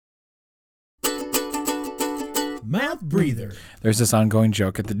mouth breather. There's this ongoing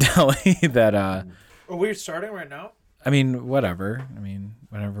joke at the deli that Are we starting right now? I mean, whatever. I mean,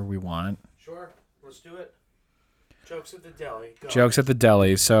 whatever we want. Sure, let's do it. Jokes at the deli. Go. Jokes at the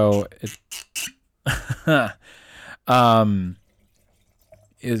deli. So,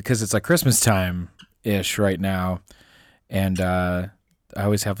 because it's like Christmas time ish right now, and I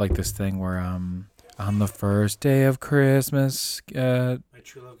always have like this thing where on the first day of Christmas, my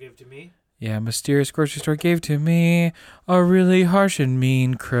true love gave to me. Yeah, mysterious grocery store gave to me a really harsh and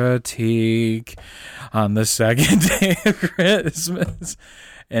mean critique on the second day of Christmas.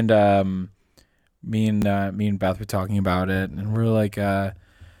 And me and Beth were talking about it, and we're like,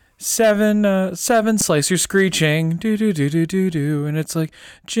 seven Slicer screeching, do do do do do do, and it's like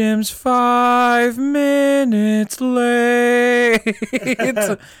Jim's 5 minutes late.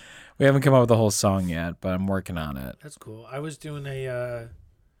 We haven't come up with the whole song yet, but I'm working on it. That's cool. I was doing a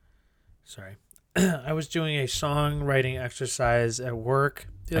I was doing a songwriting exercise at work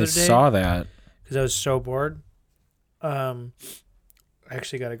the other day. I saw that because I was so bored. I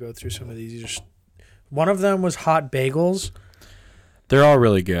actually got to go through some of these. One of them was hot bagels. They're all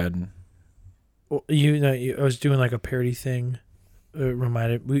really good. Well, I was doing like a parody thing.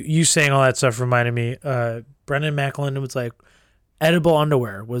 You saying all that stuff reminded me. Brendan McElendon was like, edible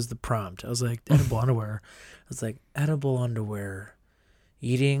underwear was the prompt. I was like, edible underwear. I was like, edible underwear.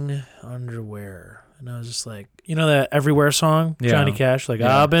 Eating underwear. And I was just like, you know that Everywhere song? Yeah. Johnny Cash? Like,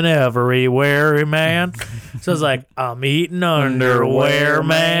 yeah. I've been everywhere, man. So I was like, I'm eating underwear,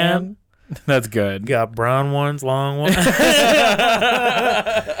 man. That's good. Got brown ones, long ones. That's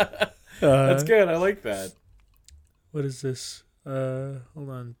good. I like that. What is this? Hold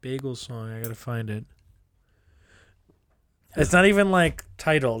on. Bagel song. I got to find it. It's not even like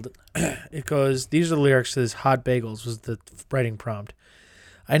titled. It goes, these are the lyrics to this hot bagels was the writing prompt.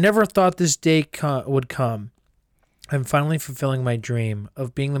 I never thought this day would come. I'm finally fulfilling my dream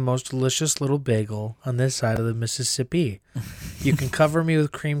of being the most delicious little bagel on this side of the Mississippi. You can cover me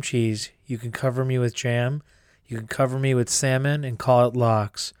with cream cheese. You can cover me with jam. You can cover me with salmon and call it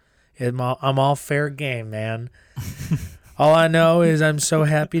lox. I'm all fair game, man. All I know is I'm so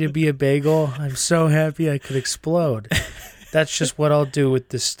happy to be a bagel. I'm so happy I could explode. That's just what I'll do with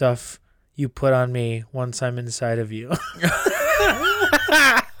this stuff you put on me once I'm inside of you.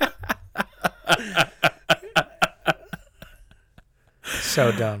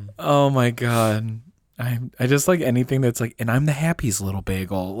 So dumb. Oh my god. I just like anything that's like, and I'm the happiest little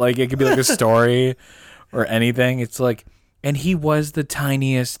bagel. Like it could be like a story or anything. It's like, and he was the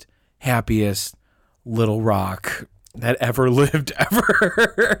tiniest, happiest little rock that ever lived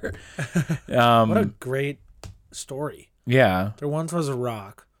ever. What a great story. Yeah. There once was a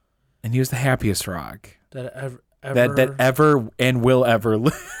rock. And he was the happiest rock. That ever that ever and will ever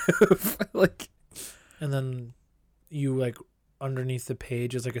live. Like, and then you like underneath the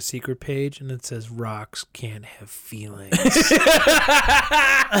page is like a secret page, and it says rocks can't have feelings.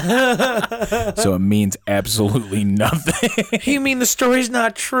 So it means absolutely nothing. You mean the story's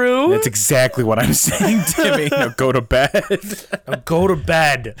not true? That's exactly what I'm saying, Timmy. Now go to bed. Now go to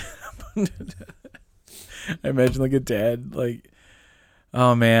bed. I imagine like a dad, like,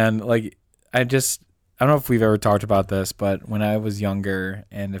 oh man, like I don't know if we've ever talked about this, but when I was younger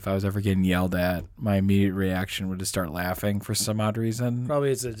and if I was ever getting yelled at, my immediate reaction would just start laughing for some odd reason.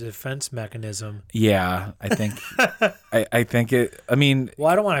 Probably it's a defense mechanism. Yeah, I think, I think it, I mean. Well,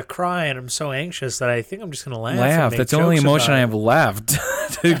 I don't want to cry and I'm so anxious that I think I'm just going to laugh. Laugh. That's the only emotion I have left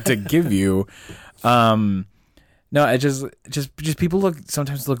to give you. No, I just people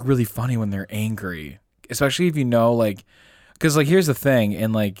sometimes look really funny when they're angry. Especially if you know, like, because, like, here's the thing,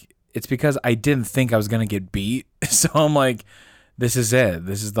 and, like, it's because I didn't think I was going to get beat, so I'm like, this is it.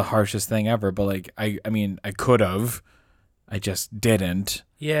 This is the harshest thing ever, but, like, I mean, I could have. I just didn't.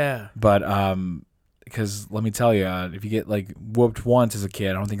 Yeah. But, because, let me tell you, if you get, like, whooped once as a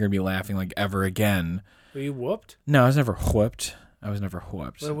kid, I don't think you're going to be laughing, like, ever again. Were you whooped? No, I was never whooped.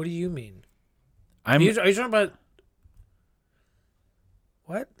 Well, what do you mean? Are you talking about...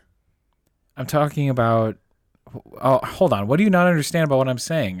 What? I'm talking about. Oh, hold on. What do you not understand about what I'm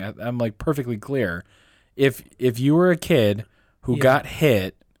saying? I'm like perfectly clear. If you were a kid who got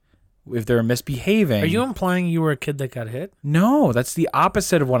hit, if they're misbehaving, are you implying you were a kid that got hit? No, that's the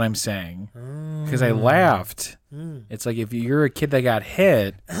opposite of what I'm saying. Because I laughed. It's like if you're a kid that got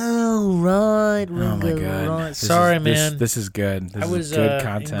hit. Oh right. Oh my god. Right. Sorry, man. This is good. This is good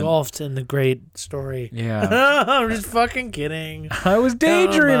content. Engulfed in the great story. Yeah. I'm just fucking kidding. I was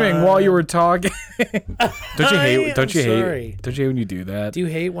daydreaming while you were talking. Don't you hate when you do that? Do you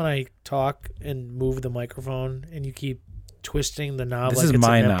hate when I talk and move the microphone and you keep twisting the knob This like is it's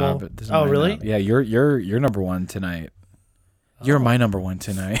my a nipple. knob. This is Oh, my really? knob. Yeah, you're number one tonight. You're my number one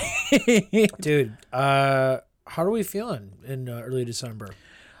tonight. Dude, how are we feeling in early December?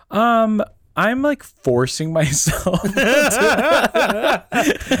 I'm like forcing myself.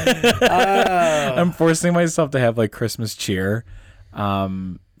 I'm forcing myself to have like Christmas cheer.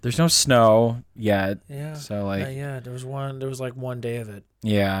 There's no snow yet. Yeah. So like, there was like one day of it.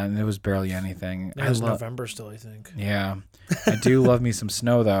 yeah, and it was barely anything. It was November still, I think. Yeah, I do love me some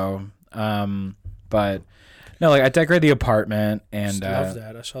snow though. But no, like I decorated the apartment and Just love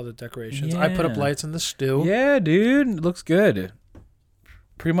that. I saw the decorations. yeah. I put up lights in the stew. Yeah, dude, it looks good.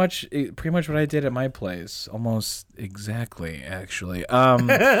 Pretty much what I did at my place, almost exactly, actually.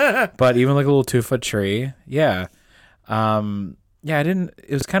 But even like a little 2-foot tree, yeah. Yeah, I didn't.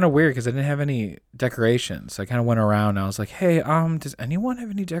 It was kind of weird because I didn't have any decorations. I kind of went around and I was like, "Hey, does anyone have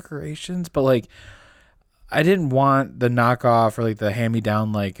any decorations?" But like, I didn't want the knockoff or like the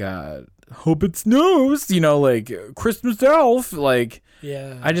hand-me-down like "Hope it snows," like Christmas elf. Like,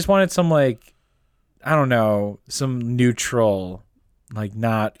 Yeah. I just wanted some like, I don't know, some neutral, like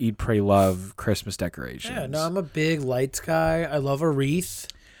not eat, pray, love Christmas decorations. Yeah, no, I'm a big lights guy. I love a wreath.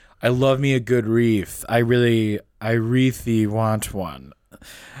 I love me a good wreath. I wreathy want one.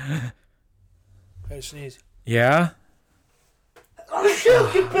 I sneeze. Yeah? Oh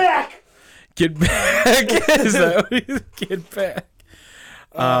shit, get back! Get back. Is that what he's get back?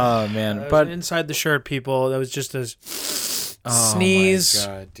 Oh man. But inside the shirt, people, that was just a sneeze. Oh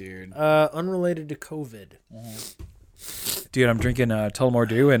my god, dude. Unrelated to COVID. Dude, I'm drinking Tullamore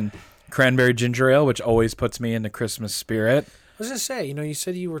Dew and cranberry ginger ale, which always puts me in the Christmas spirit. I was gonna say, you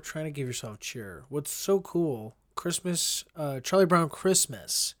said you were trying to give yourself cheer. What's so cool? Christmas, Charlie Brown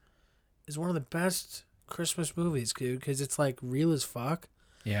Christmas is one of the best Christmas movies, dude, because it's like real as fuck.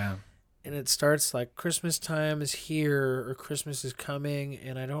 Yeah. And it starts like Christmas time is here or Christmas is coming,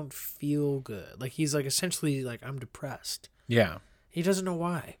 and I don't feel good. Like he's like essentially like I'm depressed. Yeah. He doesn't know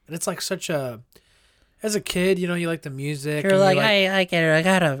why, and it's like such a. As a kid, you like the music. You're like, hey, I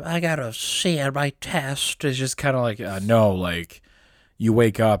gotta see it, my test. It's just kind of like, no, like you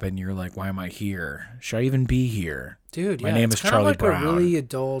wake up and you're like, why am I here? Should I even be here? Dude, my name is kind Charlie of like Brown. a really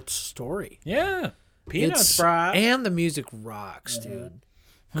adult story. Yeah. Peanuts, and the music rocks, dude.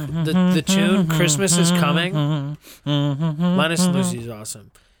 The tune "Christmas Is Coming," Linus and Lucy is awesome.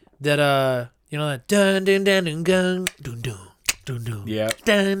 That that dun dun dun dun dun dun dun. Yeah.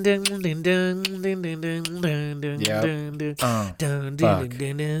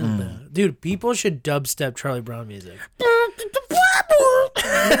 Dude, people should dubstep Charlie Brown music. Maybe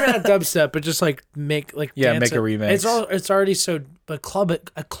not dubstep, but just like make like make a remix. It's already so, but club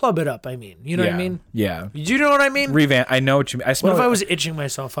it up. I mean, you know what I mean? Yeah. Do you know what I mean? Revamp. I know what you mean. What if I was itching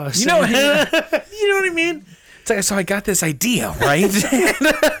myself? I was you know you know what I mean? It's like, so I got this idea, right?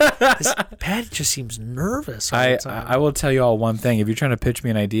 Pat just seems nervous all the time. I will tell you all one thing. If you're trying to pitch me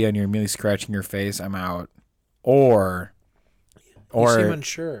an idea and you're immediately scratching your face, I'm out. Or you seem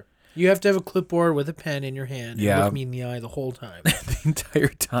unsure. You have to have a clipboard with a pen in your hand and Yeah. look me in the eye the whole time. the entire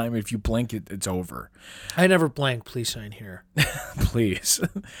time, if you blink, it's over. I never blank. Please sign here. Please.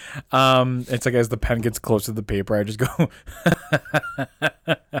 It's like as the pen gets close to the paper, I just go.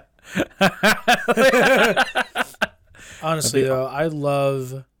 Honestly, though, I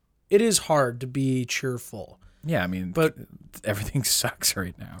love. It is hard to be cheerful. Yeah, I mean, But everything sucks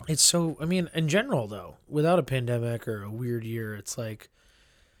right now. it's so. I mean, in general, though, without a pandemic or a weird year, it's like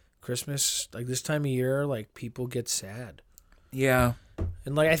Christmas, like this time of year, like people get sad. Yeah.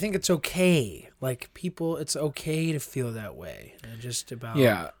 And like I think it's okay. Like people, it's okay to feel that way. And just about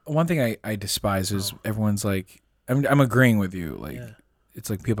One thing I despise is everyone's like, I'm agreeing with you. Like, Yeah. it's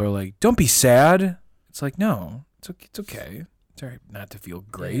like people are like, don't be sad. It's like, no, it's okay. It's all right not to feel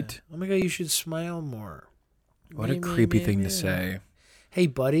great. Yeah. Oh my god, you should smile more. What a creepy thing to say. Hey,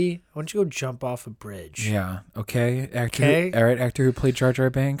 buddy, why don't you go jump off a bridge? Yeah. Okay. Actor. Okay. All right. Actor who played Jar Jar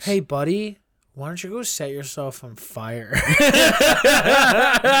Banks. Hey, buddy, why don't you go set yourself on fire?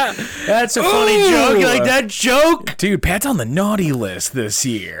 That's a funny joke. You like that joke? Dude, Pat's on the naughty list this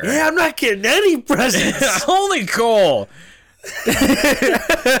year. Yeah, I'm not getting any presents. Holy coal.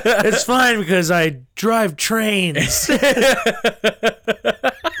 It's fine because I drive trains.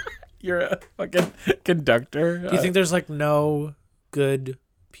 You're a fucking conductor. Do you think there's like no good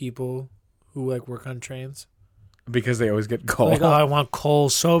people who like work on trains? Because they always get coal. Like, oh, I want coal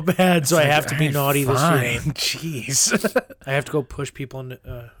so bad, so I have to be naughty this year. Jeez. I have to go push people into.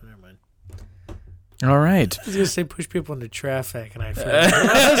 Never mind. All right. I was gonna say push people into traffic, and I feel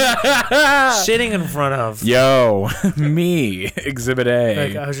like sitting in front of. Yo, me, Exhibit A.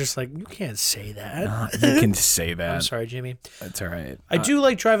 Like I was just like, you can't say that. You can say that. I'm sorry, Jimmy. That's all right. I do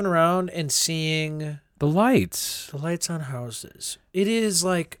like driving around and seeing The lights. the lights on houses. It is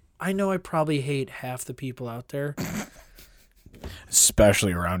like I know I probably hate half the people out there.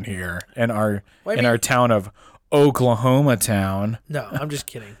 Especially around here in our Well, I in mean- our town of Oklahoma town. No, I'm just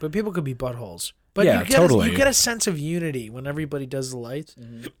kidding. But people could be buttholes. But Yeah, you get totally. you get a sense of unity when everybody does the lights.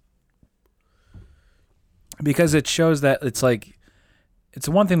 Because it shows that it's like it's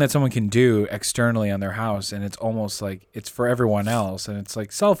one thing that someone can do externally on their house, and it's almost like it's for everyone else, and it's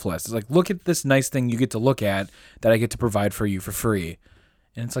like selfless. It's like, look at this nice thing you get to look at that I get to provide for you for free,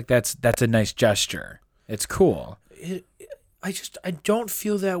 and it's like that's a nice gesture. It's cool. I don't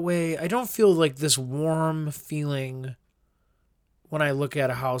feel that way. I don't feel like this warm feeling when I look at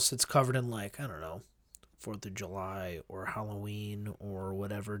a house that's covered in, like, I don't know, 4th of July or Halloween or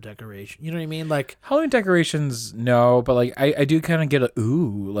whatever decoration. You know what I mean? Like Halloween decorations, no, but like I do kind of get a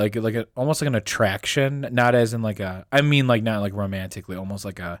ooh, like almost like an attraction, not as in like I mean like not like romantically, almost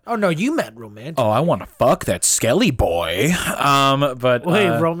like a oh no, you meant romantic. oh I want to fuck that skelly boy, but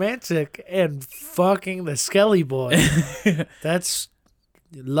Wait, romantic and fucking the Skelly boy. That's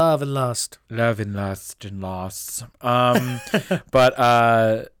love and lust. love and lust and lost. But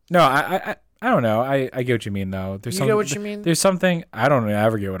no, I don't know. I get what you mean though. There's You get what you mean? There's something I don't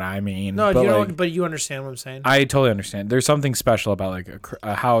ever get what I mean. No, but you like, don't. But you understand what I'm saying. I totally understand. There's something special about like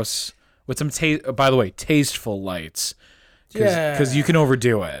a house with some by the way, tasteful lights. Because you can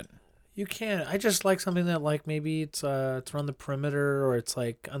overdo it. You can. I just like something that like maybe it's around the perimeter or it's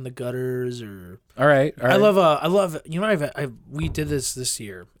like on the gutters or. All right. I love. You know, we did this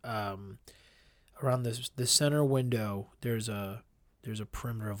year. Around the center window, there's a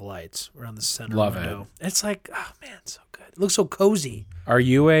perimeter of lights around the center Love window. It's like, oh man, it's so good. It looks so cozy. Are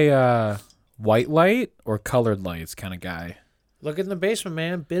you a white light or colored lights kind of guy? Look in the basement,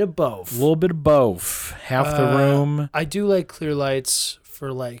 man. Bit of both. A little bit of both. Half the room. I do like clear lights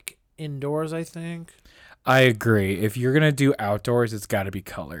for like indoors, I think. I agree. If you're gonna do outdoors, it's got to be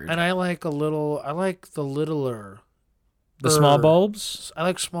colored. And I like the littler. The small bulbs. I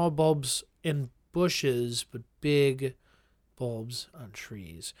like small bulbs in bushes, but big bulbs on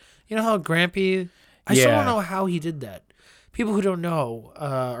trees. You know how Grampy? I still don't know how he did that. People who don't know,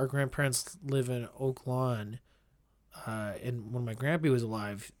 our grandparents live in Oak Lawn, and when my Grampy was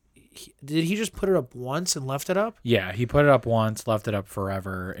alive, did he just put it up once and left it up? Yeah, he put it up once, left it up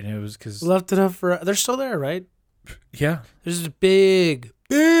forever, and it was because Left it up for. They're still there, right? yeah, There's a big,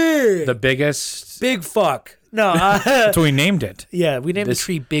 the biggest. big fuck. No, That's what we named it. yeah, we named the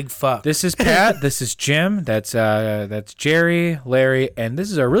tree Big Fuck. This is Pat. This is Jim. That's Jerry, Larry, and this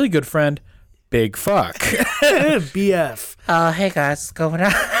is our really good friend, Big Fuck. BF. Hey guys, what's going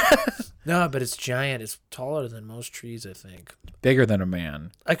on? No, but it's giant. It's taller than most trees, I think. Bigger than a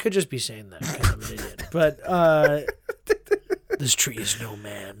man. I could just be saying that because I'm an idiot. But this tree is no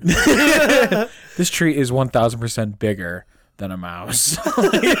man. This tree is 1,000% bigger than a mouse.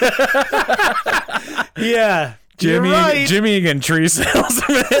 Yeah. Jimmy, you're right. Jimmy again, tree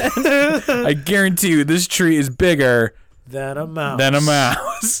salesman. I guarantee you, this tree is bigger Than a mouse. than a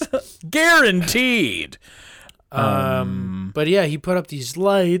mouse. Guaranteed. But yeah, he put up these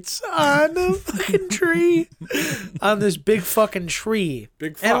lights on the fucking tree. On this big fucking tree.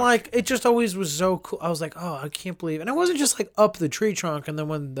 Big And fuck. like, it just always was so cool. I was like, oh, I can't believe it. And it wasn't just like up the tree trunk. And then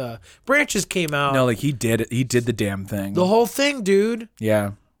when the branches came out. No, like he did it. He did the damn thing. The whole thing, dude.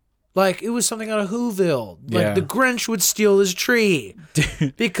 Yeah. Like, it was something out of Whoville. Like, Yeah. the Grinch would steal his tree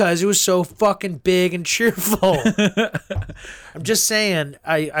because it was so fucking big and cheerful. I'm just saying,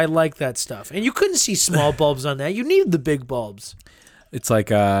 I like that stuff. And you couldn't see small bulbs on that. You needed the big bulbs. It's like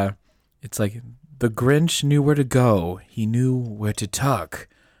the Grinch knew where to go. He knew where to tuck.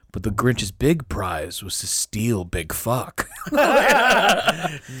 But the Grinch's big prize was to steal Big Fuck.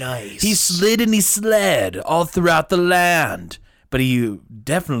 Nice. He slid and he sled all throughout the land. But he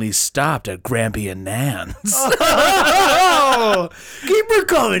definitely stopped at Grampy and Nan's. Oh, keep her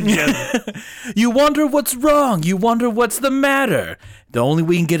coming, Jim. You wonder what's wrong. You wonder what's the matter. The only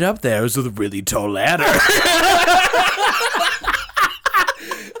way you can get up there is with a really tall ladder.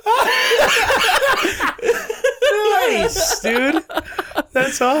 Nice, dude.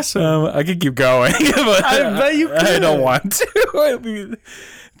 That's awesome. I could keep going, but I bet you could. I don't want to.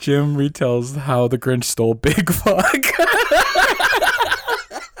 Jim retells how the Grinch stole Big Fuck.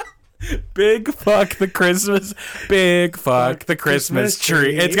 Big Fuck the Christmas. Big Fuck the Christmas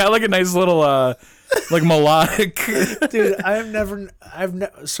tree. It's got like a nice little like melodic. Dude,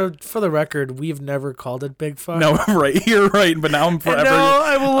 so for the record, we've never called it Big Fuck. No, right, you're right, but now I'm forever. No,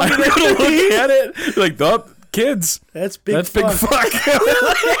 I will I'm gonna look at it like, oh, kids, That's Big that's Fuck. Big Fuck.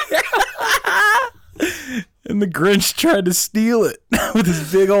 And the Grinch tried to steal it with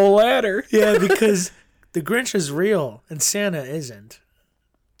his big old ladder. Yeah, because the Grinch is real and Santa isn't.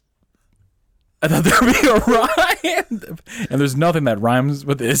 I thought there would be a rhyme, and there's nothing that rhymes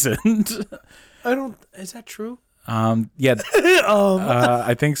with isn't. Is that true? Yeah,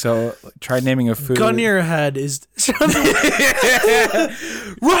 I think so. Try naming a food. Gun to your head is rhyme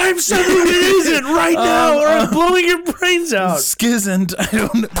something that isn't right now, or I'm blowing your brains out. Skizzant. I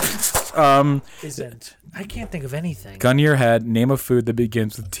don't know. Isn't. I can't think of anything. Gun to your head. Name a food that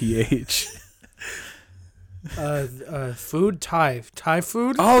begins with TH. Food. Thai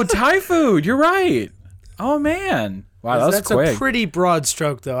food. Oh, Thai food. You're right. Oh man. Wow, that was That's quick. a pretty broad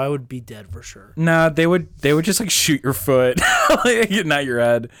stroke, though. I would be dead for sure. Nah, they would just like shoot your foot, like, not your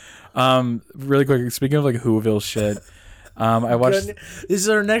head. Really quick. Speaking of like Whoville shit, I watched. This is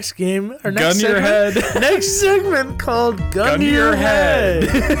our next game. Our Gun next to your head. Next segment called Gun to Your Head.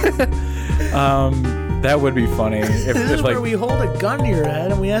 That would be funny. This is if like where we hold a gun to your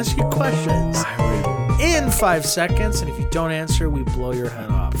head and we ask you questions I in 5 seconds, and if you don't answer, we blow your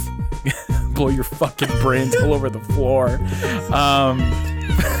head off. would blow your fucking brains all over the floor.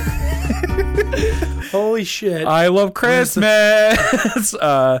 Holy shit! I love Christmas.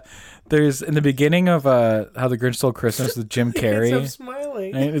 There's in the beginning of How the Grinch Stole Christmas with Jim Carrey. I'm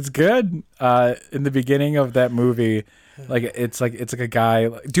smiling. And it's good. In the beginning of that movie, like it's like a guy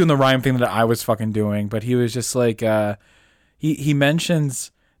doing the rhyme thing that I was fucking doing, but he was just like he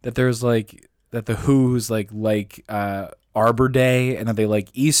mentions that there's like that the Who's like Arbor Day and that they like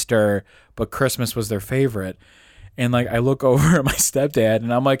Easter, but Christmas was their favorite. And like I look over at my stepdad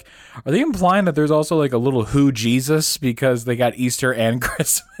and I'm like, are they implying that there's also like a little Who Jesus because they got Easter and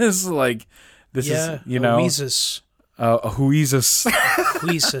Christmas? Like this is, you know, Jesus. a Whoesus.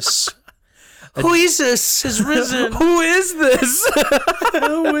 Jesus. Jesus has risen. Who is this?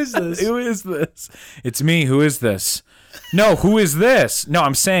 Who is this? Who is this? It's me. Who is this? No, who is this? No,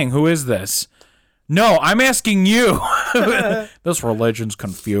 I'm saying, who is this? No, I'm asking you. This religion's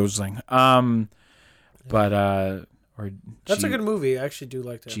confusing. Or That's a good movie. I actually do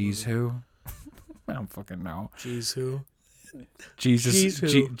like that. Jeez, who? I don't fucking know. Jeez, who? Jesus, Jeez,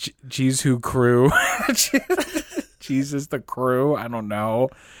 who? Jeez, who crew? Jesus, the crew. I don't know.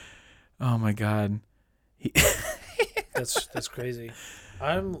 Oh my god. That's crazy.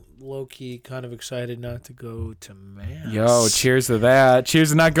 I'm low key kind of excited not to go to mass. Yo, cheers to that.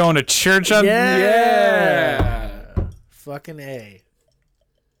 Cheers to not going to church on yeah. Fucking A.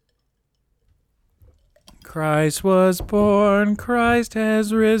 Christ was born, Christ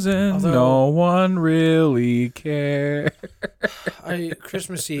has risen. Although- no one really cares.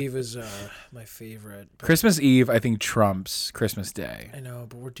 Christmas Eve is my favorite. but Christmas Eve, I think, trumps Christmas Day. I know,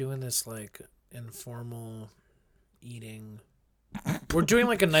 but we're doing this like informal eating. We're doing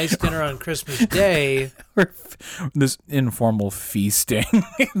like a nice dinner on Christmas Day. This informal feasting,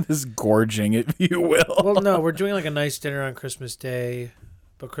 this gorging, if you will. Well, no, we're doing like a nice dinner on Christmas Day,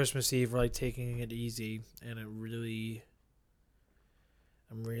 but Christmas Eve we're like taking it easy, and I'm really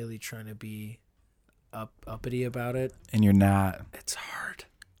trying to be uppity about it. And you're not. It's hard.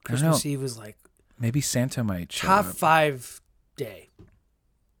 I don't Christmas know. Eve was like Maybe Santa might show top up. 5 day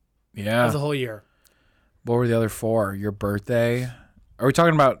Yeah. of the whole year. What were the other 4? Your birthday? Are we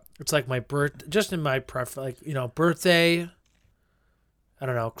talking about It's like my birth, just in my preference, like, you know, birthday. I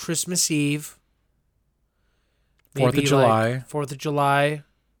don't know, Christmas Eve. 4th of maybe July? like 4th of July.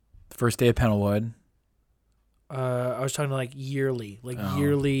 First day of Penelwood? I was talking like yearly, Oh,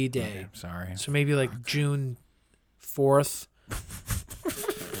 yearly day. Okay, sorry. So maybe like June 4th.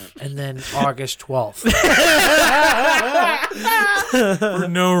 And then August 12th. For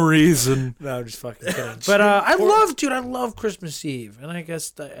no reason. No, I'm just fucking kidding. But I love Christmas Eve. And I guess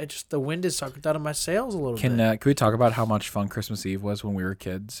the wind is sucked out of my sails a little bit. Can we talk about how much fun Christmas Eve was when we were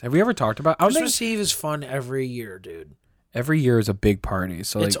kids? Have we ever talked about? I don't think Christmas Eve is fun every year, dude. every year is a big party.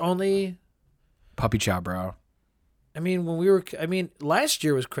 So It's like only, puppy chow, bro. last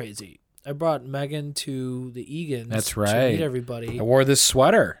year was crazy. I brought Megan to the Egan's. That's To right. meet everybody. I wore this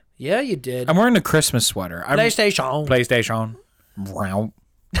sweater. Yeah, you did. I'm wearing a Christmas sweater. PlayStation. PlayStation. Wow.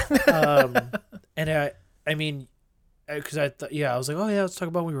 And because I thought, I was like, oh yeah, let's talk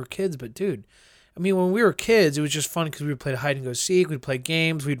about when we were kids. But dude, when we were kids, it was just fun because we would play hide and go seek. We'd play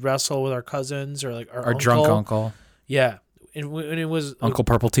games. We'd wrestle with our cousins or like our Our drunk uncle. Yeah, and it was Uncle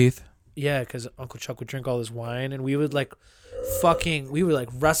Purple Teeth. Yeah, because Uncle Chuck would drink all this wine, and we would like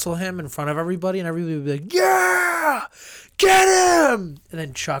wrestle him in front of everybody, and everybody would be like, "Yeah, get him!" And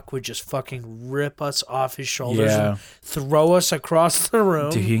then Chuck would just fucking rip us off his shoulders and throw us across the room.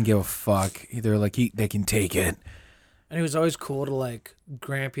 Dude, he didn't give a fuck. Either like they can take it. And it was always cool to like.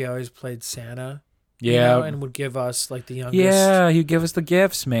 Grampy always played Santa. Yeah, you know, and would give us like the youngest. Yeah, he'd give us the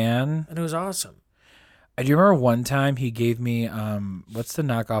gifts, man. And it was awesome. Do you remember one time he gave me what's the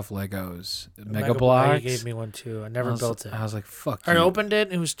knockoff Legos? Mega Blocks? He gave me one too. I never built it. I was like, fuck I you. opened it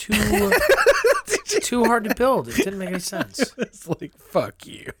and it was too too hard to build. It didn't make any sense. It's like, fuck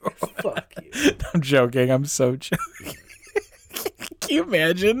you. Fuck you. I'm joking. I'm so joking. Can you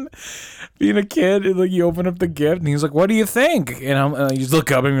imagine being a kid and like you open up the gift and he's like, "What do you think?" And you just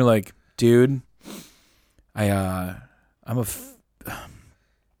look up and you're like, "Dude,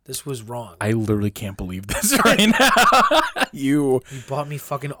 This was wrong. I literally can't believe this right now. You bought me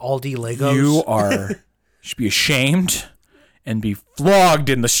fucking Aldi Legos. You should be ashamed and be flogged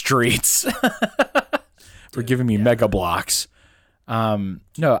in the streets for giving me Mega Blocks. No,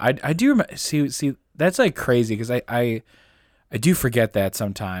 I do remember. See, that's like crazy because I do forget that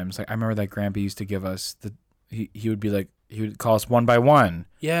sometimes. Like I remember that Grandpa used to give us he would call us one by one.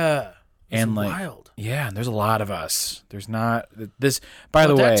 Yeah. And like, wild. Yeah, and there's a lot of us. There's not this. By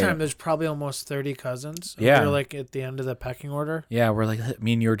the way, at that time there's probably almost 30 cousins. Yeah, we're like at the end of the pecking order. Yeah, we're like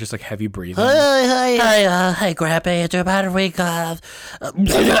me and you were just like heavy breathing. Hi, Grandpa. It's about a week off.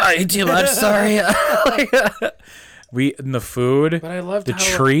 Too much. Sorry. We and the food. But I loved the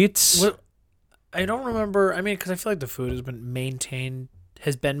treats. I don't remember. I mean, because I feel like the food has been maintained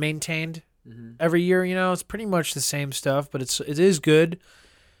every year. You know, it's pretty much the same stuff, but it is good.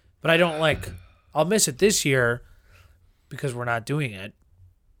 But I don't like, I'll miss it this year because we're not doing it.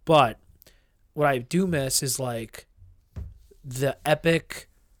 But what I do miss is like the epic,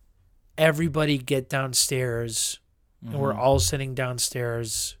 everybody get downstairs and we're all sitting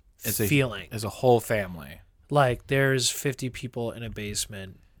downstairs feeling. As a whole family. Like there's 50 people in a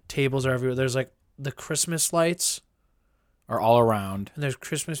basement. Tables are everywhere. There's like the Christmas lights. Are all around. And there's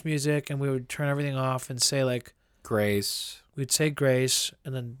Christmas music and we would turn everything off and say like. Grace. We'd say grace,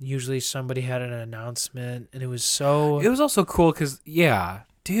 and then usually somebody had an announcement, and it was also cool because, yeah,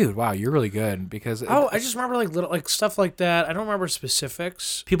 dude, wow, you're really good because. I just remember like little like stuff like that. I don't remember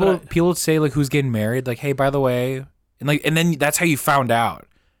specifics. People would say like who's getting married, like, hey, by the way, and then that's how you found out.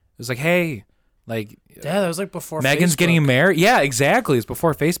 It was like, hey, like. Yeah, that was like before Megan's Facebook. getting married. Yeah, exactly. It's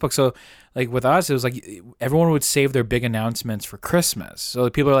before Facebook. So like with us, it was like everyone would save their big announcements for Christmas. So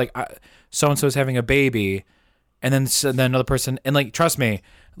like, people are like, so and so is having a baby. And then another person, and like, trust me,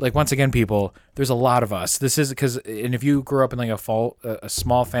 like once again, people, there's a lot of us. This is because, and if you grew up in like a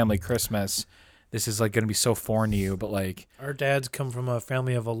small family Christmas, this is like going to be so foreign to you. But like, our dads come from a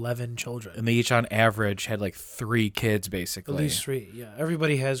family of 11 children, and they each on average had like 3 kids, basically. At least 3, yeah.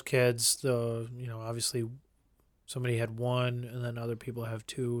 Everybody has kids, though. You know, obviously, somebody had 1, and then other people have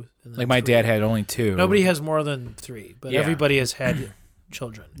 2. And then like my 3. dad had only 2. Nobody has more than 3, but everybody has had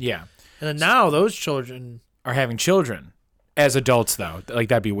children. Yeah, and then now those children. Are having children as adults though, like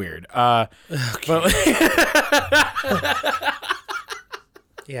that'd be weird. Okay. But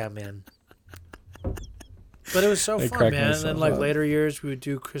yeah, man. But it was so fun, man. And then like later years, we would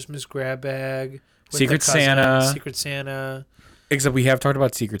do Christmas grab bag, Secret Santa. Except we have talked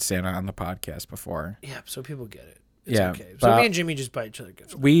about Secret Santa on the podcast before. Yeah, so people get it. It's okay. So me and Jimmy just buy each other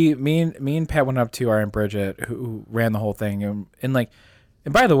gifts. Me and Pat went up to our Aunt Bridget, who ran the whole thing, and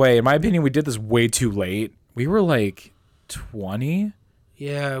by the way, in my opinion, we did this way too late. We were like 20.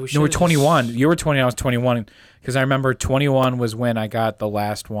 Yeah, we were 21. You were 20. I was 21. Because I remember 21 was when I got the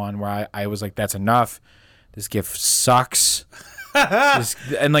last one where I was like, "That's enough. This gift sucks."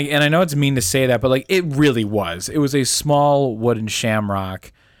 And I know it's mean to say that, but like it really was. It was a small wooden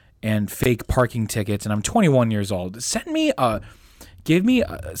shamrock and fake parking tickets, and I'm 21 years old. Send me a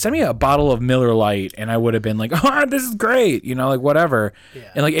bottle of Miller Lite, and I would have been like, "Oh, this is great," you know, like whatever.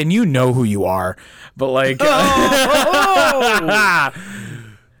 Yeah. And you know who you are, but like,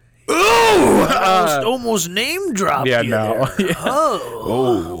 almost name dropped. Yeah, you no.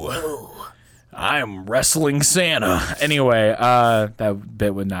 There. I'm wrestling Santa. Anyway, that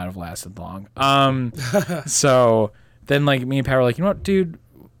bit would not have lasted long. So then like me and Pat were like, you know what, dude?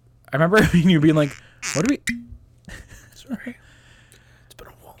 I remember you being like, "What do we?" Sorry.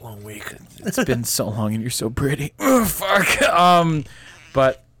 Long week. It's been so long and you're so pretty. Oh, fuck.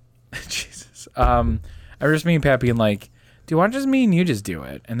 But Jesus. I was just me and Pat being like, "Do you want just me and you just do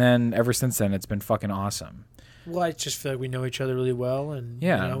it?" And then ever since then, it's been fucking awesome. Well, I just feel like we know each other really well, and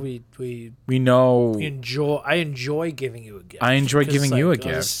Yeah. we know. enjoy. I enjoy giving you a gift. I enjoy giving you a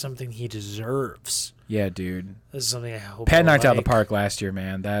gift. This is something he deserves. Yeah, dude. This is something I hope. Pat he'll knocked out the like. park last year,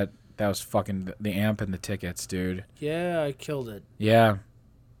 man. That was fucking the amp and the tickets, dude. Yeah, I killed it. Yeah,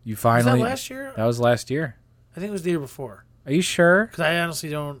 you Was finally. that last year? That was last year. I think it was the year before. Are you sure? Because I honestly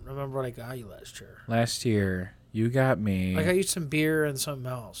don't remember what I got you last year. Last year, you got me. I got you some beer and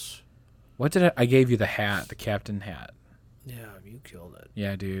something else. What did I gave you the hat, the captain hat. Yeah, you killed it.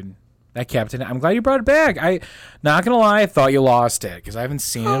 Yeah, dude. That captain. I'm glad you brought it back. Not gonna lie, I thought you lost it because I haven't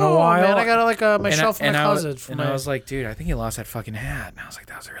seen it in a while. Man, I got it like my shelf in my closet. I was like, dude, I think you lost that fucking hat. And I was like,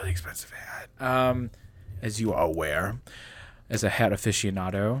 that was a really expensive hat. As you are aware, as a hat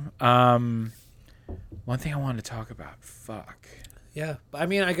aficionado. One thing I wanted to talk about. Fuck. Yeah, I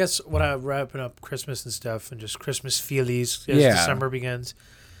mean, I guess when I'm wrapping up Christmas and stuff and just Christmas feelies as Yeah. December begins.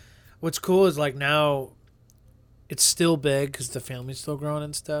 What's cool is like now, it's still big because the family's still growing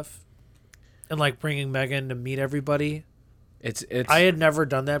and stuff, and like bringing Megan to meet everybody. It's. I had never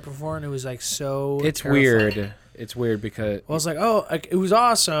done that before, and it was like so. It's terrifying. weird. It's weird because I was like, oh, like, it was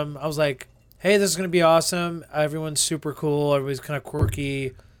awesome. I was like, hey, this is gonna be awesome. Everyone's super cool. Everybody's kind of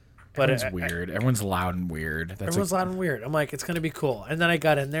quirky. But everyone's weird. Everyone's loud and weird. Everyone's loud and weird. I'm like, it's gonna be cool. And then I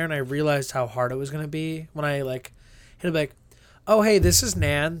got in there and I realized how hard it was gonna be when I like hit it like, oh hey, this is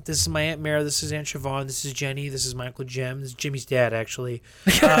Nan, this is my Aunt Mara, this is Aunt Siobhan, this is Jenny, this is my Uncle Jim, this is Jimmy's dad actually.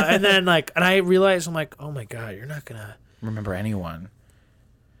 And then like, and I realized I'm like, oh my god, you're not gonna remember anyone.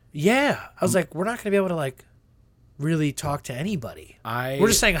 Yeah, I was like, we're not gonna be able to like really talk to anybody. We're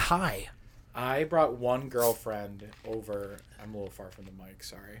just saying hi. I brought one girlfriend over. I'm a little far from the mic.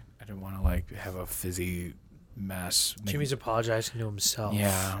 Sorry, I didn't want to like have a fizzy mess. Jimmy's apologizing to himself.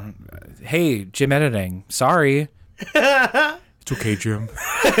 Yeah. Hey, Jim editing. Sorry. It's okay, Jim.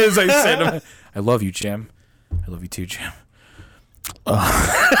 As I said, I love you, Jim. I love you too, Jim. That's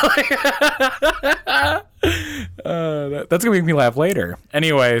gonna make me laugh later.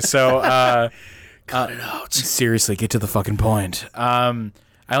 Anyway, so cut it out. Seriously, get to the fucking point. I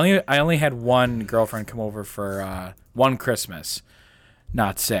only had one girlfriend come over for one Christmas.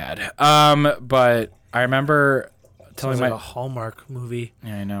 Not sad. But I remember telling Sounds like a Hallmark movie.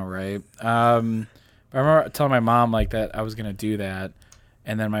 Yeah, I know, right? I remember telling my mom like that I was gonna do that,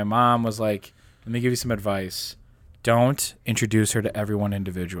 and then my mom was like, "Let me give you some advice. Don't introduce her to everyone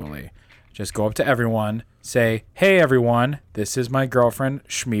individually. Just go up to everyone, say, 'Hey, everyone, this is my girlfriend,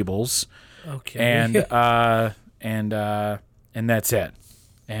 Schmeebles.'" Okay. And that's it.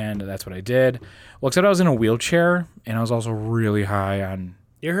 And that's what I did. Well, except I was in a wheelchair, and I was also really high on...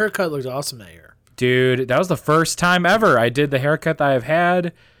 Your haircut looks awesome that year. Dude, that was the first time ever I did the haircut that I've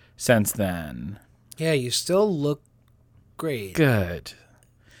had since then. Yeah, you still look great. Good.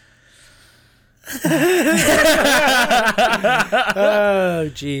 Oh,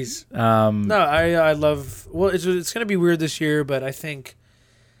 jeez. No, I love... Well, it's going to be weird this year, but I think...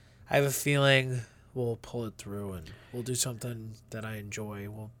 I have a feeling we'll pull it through and we'll do something that I enjoy.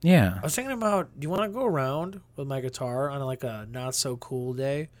 Yeah. I was thinking about, do you want to go around with my guitar on like a not so cool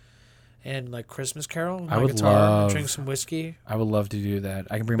day and like Christmas carol with my guitar and drink some whiskey? I would love to do that.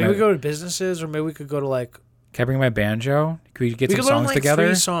 I can bring maybe we go to businesses, or maybe we could go to like... Can I bring my banjo? Could we get some songs songs like together?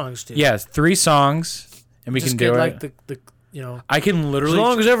 3 songs, dude. Yes, 3 songs, and we Just can get do like it. the you know... I can literally... As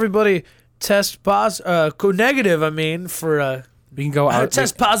long as everybody tests negative, I mean, for... we can go out.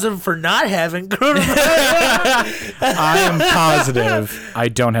 Test positive for not having coronavirus. I am positive I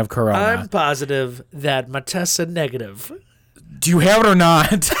don't have corona. I'm positive that my tests are negative. Do you have it or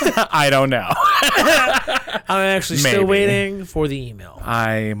not? I don't know. I'm actually still waiting for the email.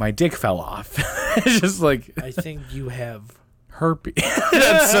 My dick fell off. It's just like... I think you have... herpes.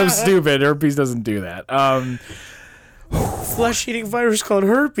 That's so stupid. Herpes doesn't do that. Flesh-eating virus called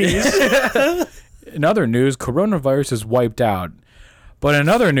herpes. In other news, coronavirus is wiped out. But in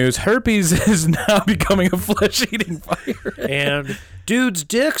other news, herpes is now becoming a flesh-eating virus. And dudes'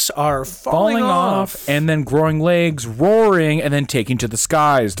 dicks are falling off. And then growing legs, roaring, and then taking to the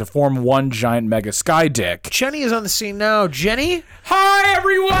skies to form one giant mega sky dick. Jenny is on the scene now. Jenny? Hi,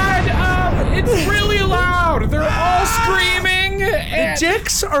 everyone! It's really loud. They're all screaming. The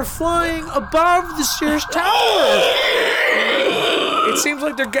dicks are flying above the Sears Tower. It seems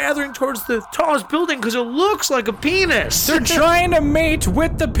like they're gathering towards the tallest building because it looks like a penis. They're trying to mate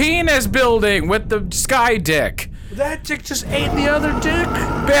with the penis building, with the sky dick. That dick just ate the other dick.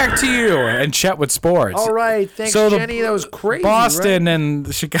 Back to you and Chet with sports. All right, thanks, So Jenny. That was crazy. Boston right?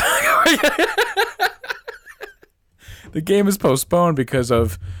 and Chicago. The game is postponed because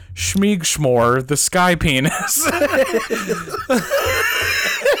of Schmeegschmore, the sky penis.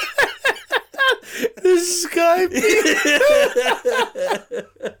 The Sky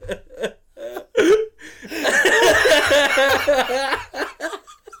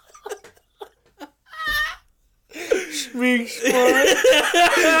Schmeek Schmar.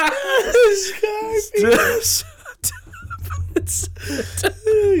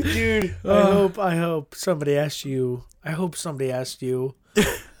 Dude, I hope somebody asked you. I hope somebody asked you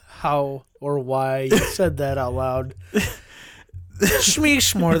how or why you said that out loud. Schmeek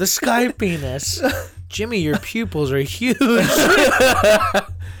Schmar, the sky penis. Jimmy, your pupils are huge. Oh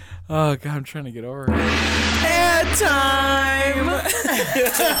God, I'm trying to get over it. Ad time.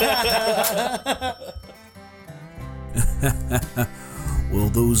 Well,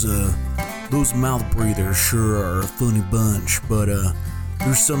 those mouth breathers sure are a funny bunch, but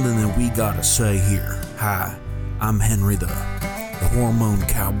there's something that we gotta say here. Hi, I'm Henry the hormone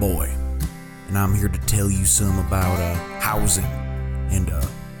cowboy, and I'm here to tell you some about housing. And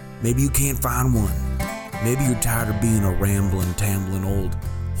maybe you can't find one. Maybe you're tired of being a rambling, tambling old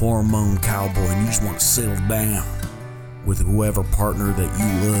hormone cowboy, and you just want to settle down with whoever partner that you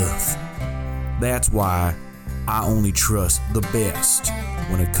love. That's why I only trust the best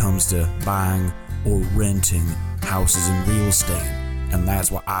when it comes to buying or renting houses and real estate, and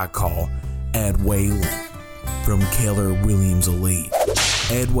that's what I call Ed Whalen from Keller Williams Elite.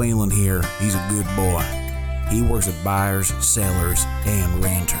 Ed Whalen here, he's a good boy. He works with buyers, sellers, and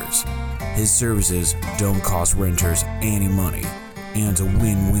renters. His services don't cost renters any money, and it's a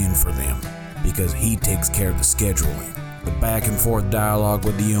win-win for them because he takes care of the scheduling, the back and forth dialogue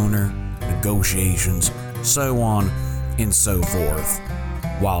with the owner, negotiations, so on and so forth.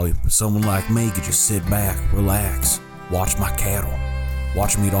 While someone like me could just sit back, relax, watch my cattle,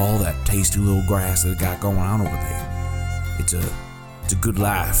 watch them eat all that tasty little grass that I got going on over there. It's a good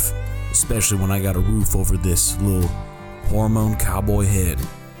life, especially when I got a roof over this little hormone cowboy head.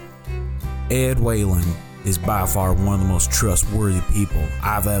 Ed Whalen is by far one of the most trustworthy people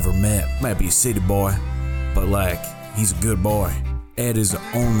I've ever met. Might be a city boy, but he's a good boy. Ed is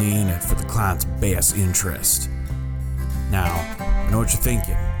only in it for the client's best interest. Now, I know what you're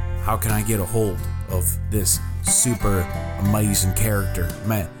thinking. How can I get a hold of this super amazing character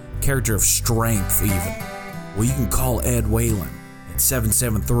of strength even? Well, you can call Ed Whalen at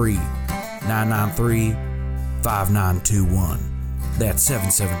 773-993-5921. That's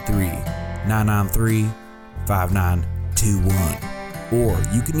 773-993-5921. Or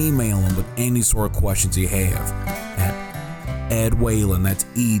you can email him with any sort of questions you have at Ed Whalen, that's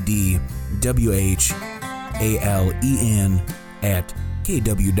EDWHALEN at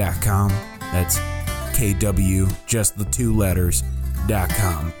KW.com. That's KW, just the two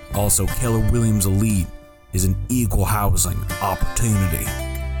letters.com. Also, Keller Williams Elite is an equal housing opportunity.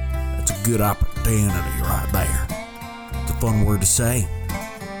 That's a good opportunity right there. It's a fun word to say.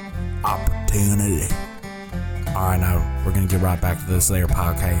 Opportunity. Alright, now we're going to get right back to this there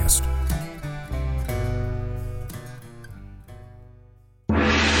podcast.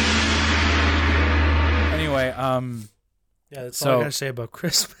 Anyway, Yeah, that's all I gotta say about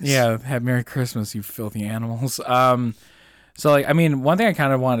Christmas. Yeah, have Merry Christmas, you filthy animals. So one thing I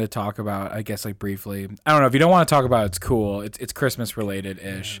kind of wanted to talk about, I guess, briefly. I don't know if you don't want to talk about it, it's cool. It's Christmas related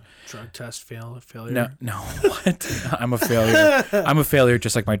ish. Yeah. Drug test failure. No, what? I'm a failure. I'm a failure,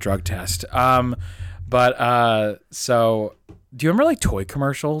 just like my drug test. So do you remember toy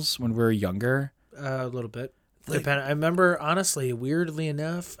commercials when we were younger? A little bit. I remember, honestly, weirdly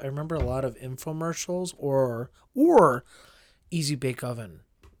enough, I remember a lot of infomercials or Easy Bake Oven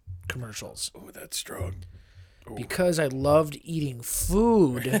commercials. Oh, that's strong. Ooh. Because I loved eating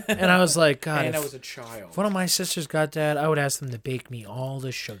food, and I was like, God, and I was a child. If one of my sisters got that, I would ask them to bake me all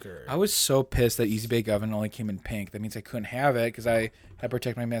the sugar. I was so pissed that Easy Bake Oven only came in pink. That means I couldn't have it because I had to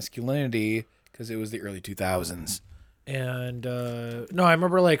protect my masculinity because it was the early 2000s. And no, I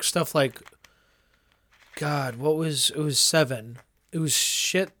remember stuff God, it was 7. It was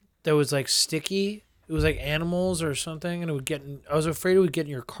shit that was sticky. It was animals or something, and I was afraid it would get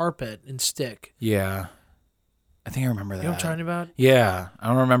in your carpet and stick. Yeah. I think I remember that. You know what I'm talking about? Yeah. I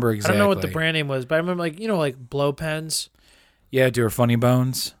don't remember exactly. I don't know what the brand name was, but I remember blow pens. Yeah, do Funny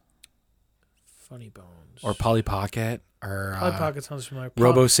Bones. Funny Bones. Or Polly Pocket. Or Polly Pocket sounds familiar.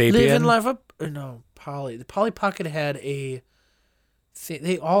 Robo Sapien. Living Life Up. No, Polly. The Polly Pocket had a...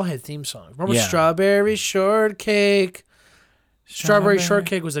 They all had theme songs. Remember Strawberry Shortcake? Strawberry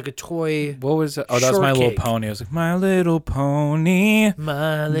Shortcake was a toy. What was it? Oh, that was My Little Pony. It was My Little Pony.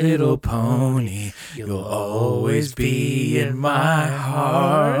 My Little Pony. You'll always be in my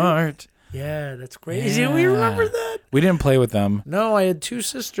heart. Yeah, that's crazy. Yeah. We remember that. We didn't play with them. No, I had 2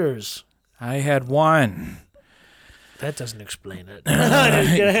 sisters. I had 1. That doesn't explain it.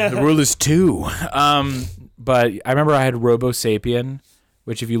 The rule is 2. But I remember I had Robo Sapien,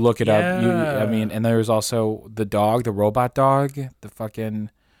 which if you look it up, and there was also the dog, the robot dog, the fucking,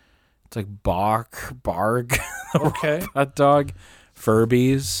 it's like Barg, Okay. robot dog,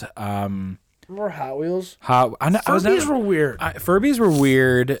 Furbies. More Hot Wheels. Furbies were weird. Furbies were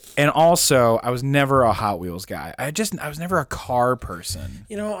weird, and also I was never a Hot Wheels guy. I was never a car person.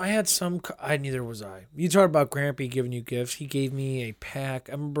 You know, I had some. Neither was I. You talk about Grampy giving you gifts. He gave me a pack.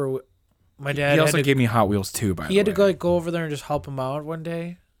 I remember my dad. He also gave me Hot Wheels too. By the way, he had to go over there and just help him out one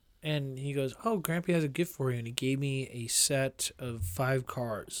day, and he goes, "Oh, Grampy has a gift for you," and he gave me a set of 5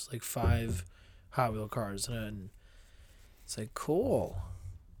 cars, like 5 Hot Wheel cars, and it's like cool.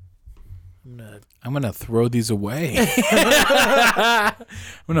 I'm gonna throw these away. I'm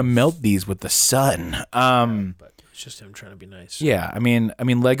gonna melt these with the sun. But it's just him trying to be nice. Yeah, I mean,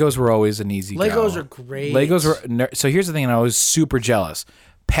 Legos were always an easy. Legos go. are great. Legos were. So here's the thing, and I was super jealous.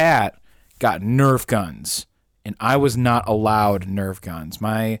 Pat got Nerf guns, and I was not allowed Nerf guns.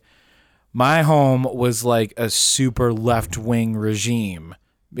 My home was like a super left wing regime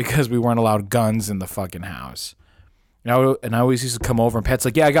because we weren't allowed guns in the fucking house. And I always used to come over, and Pat's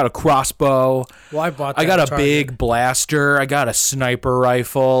like, "Yeah, I got a crossbow. Well, I bought that I got at a Target. big blaster. I got a sniper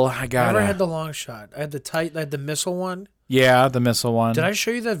rifle. I never had the long shot. I had the missile one. Yeah, the missile one. Did I show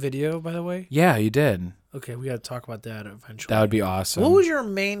you that video, by the way? Yeah, you did. Okay, we got to talk about that eventually. That would be awesome. What was your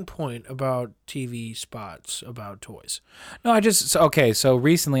main point about TV spots about toys? No, so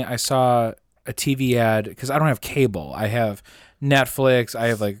recently I saw a TV ad because I don't have cable. I have Netflix. I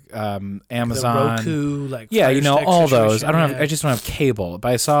have like Amazon, The Roku, like yeah, Fire Stick all those. situation, I don't have. yeah. I just don't have cable.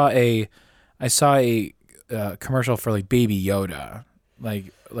 But I saw a commercial for like Baby Yoda,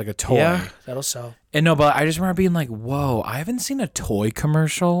 like a toy. Yeah, that'll sell. And no, but I just remember being like, whoa, I haven't seen a toy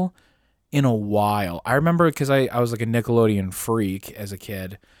commercial in a while. I remember because I was like a Nickelodeon freak as a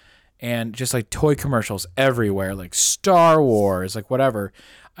kid, and just like toy commercials everywhere, like Star Wars, like whatever.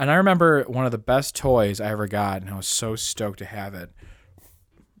 And I remember one of the best toys I ever got, and I was so stoked to have it.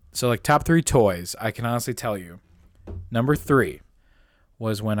 So like top 3 toys, I can honestly tell you. Number 3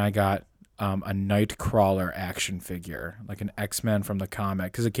 was when I got a Nightcrawler action figure, like an X-Men from the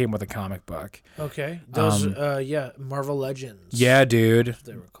comic, because it came with a comic book. Okay. Those, Marvel Legends. Yeah, dude. That's what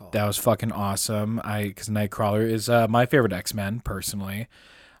they were called. That was fucking awesome. Because Nightcrawler is my favorite X-Men, personally.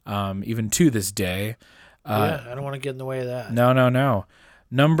 Even to this day. Yeah, I don't want to get in the way of that. No.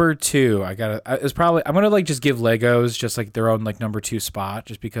 Number 2, I'm gonna like just give Legos just like their own like number 2 spot,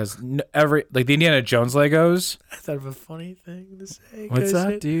 just because the Indiana Jones Legos. I thought of a funny thing to say. What's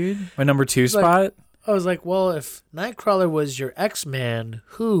that, dude? My number 2 spot. I was like, well, if Nightcrawler was your X-Man,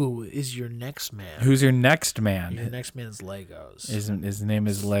 who is your next man? Who's your next man? Your next man is Legos. His name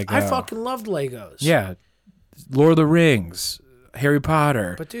is Lego. I fucking loved Legos. Yeah, Lord of the Rings, Harry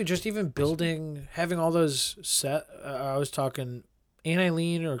Potter. But dude, just even having all those set. I was talking. Aunt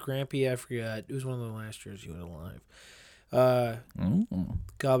Eileen or Grampy, I forgot. It was one of the last years you were alive.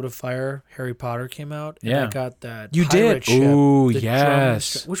 Goblet of Fire, Harry Potter came out. And Yeah. I got that. You pirate did? ship, Ooh, the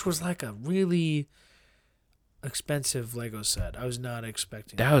yes. drum, which was like a really expensive Lego set. I was not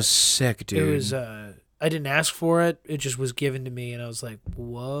expecting That was sick, dude. It was. I didn't ask for it. It just was given to me, and I was like,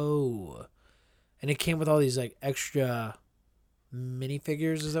 whoa. And it came with all these like extra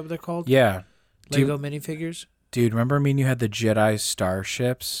minifigures. Is that what they're called? Yeah. Lego minifigures. Dude, remember me and you had the Jedi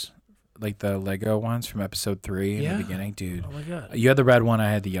starships? Like the Lego ones from episode 3 in the beginning? Dude. Oh my god. You had the red one,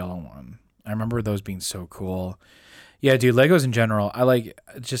 I had the yellow one. I remember those being so cool. Yeah, dude, Legos in general. I like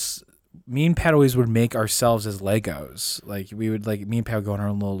just me and Pat always would make ourselves as Legos. Like we would me and Pat would go on our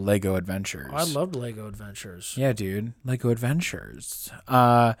own little Lego adventures. I loved Lego Adventures. Yeah, dude. Lego adventures.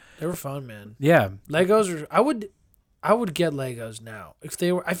 They were fun, man. Yeah. Legos are I would get Legos now. If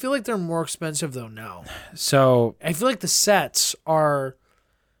they were I feel like they're more expensive though now. So I feel like the sets are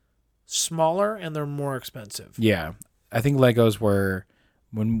smaller and they're more expensive. yeah, I think Legos were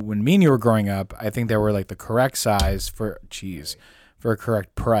when me and you were growing up. I think they were like the correct size for a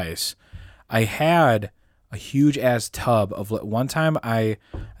correct price. I had a huge ass tub of one time. I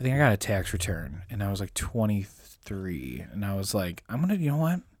think I got a tax return and I was like 23, and I was like, I'm gonna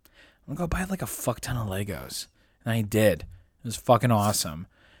go buy like a fuck ton of Legos, and I did. It was fucking awesome.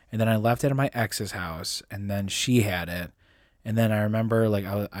 And then I left it at my ex's house, and then she had it. And then I remember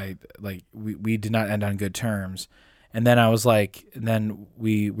we did not end on good terms. And then I was like, and then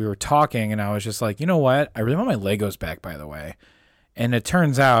we were talking, and I was just like, you know what? I really want my Legos back, by the way. And it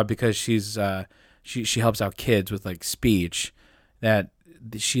turns out because she's she helps out kids with like speech, that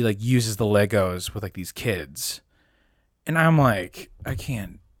she like uses the Legos with like these kids. And I'm like, I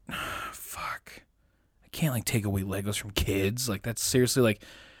can't can't like take away Legos from kids. Like that's seriously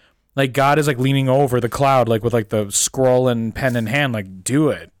like God is like leaning over the cloud, like with like the scroll and pen in hand, like do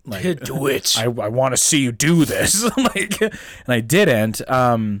it. Like do it. I want to see you do this. Like, and I didn't.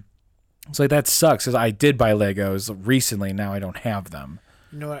 So like that sucks because I did buy Legos recently. Now I don't have them.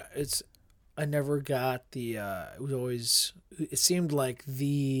 You know what? I never got the. It was always. It seemed like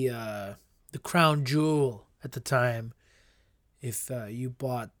the crown jewel at the time. If you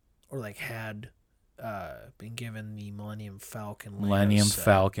bought or like had been given the Millennium Falcon. Legos Millennium set.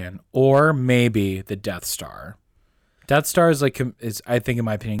 Falcon, or maybe the Death Star. Death Star is like is I think in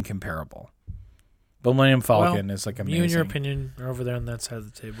my opinion comparable. But Millennium Falcon is like amazing. You and your opinion are over there on that side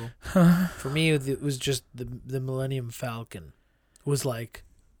of the table. For me, it was just the Millennium Falcon. It was like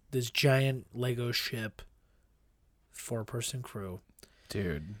this giant Lego ship, 4-person crew.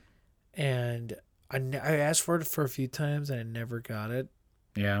 Dude. And I asked for it for a few times and I never got it.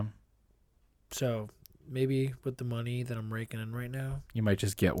 Yeah. So maybe with the money that I'm raking in right now, You might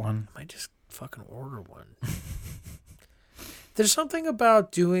just get one. I might just fucking order one. There's something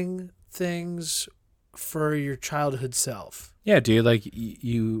about doing things for your childhood self. Yeah, dude. Like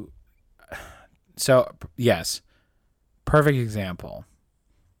you. So yes, perfect example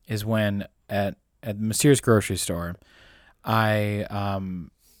is when at the Mysterious grocery store, I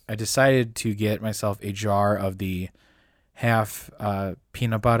decided to get myself a jar of the half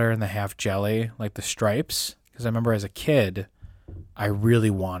peanut butter and the half jelly, like the stripes, because I remember as a kid, I really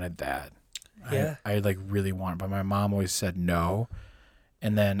wanted that. Yeah. I like really wanted, but my mom always said no,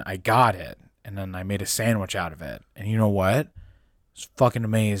 and then I got it. And then I made a sandwich out of it. And you know what? It's fucking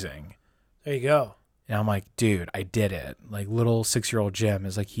amazing. There you go. And I'm like, dude, I did it. Like little 6-year-old Jim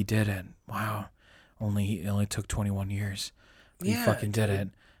is like, he did it. Wow. It only took 21 years. But he fucking did it.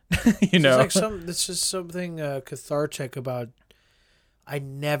 You know? It's like this is something cathartic about I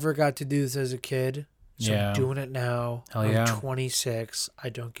never got to do this as a kid. So Yeah. I'm doing it now. Hell I'm yeah. 26. I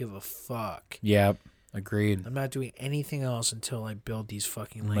don't give a fuck. Yep. Agreed. I'm not doing anything else until I build these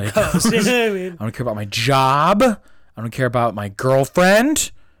fucking Legos. Legos. You know what I mean? I don't care about my job. I don't care about my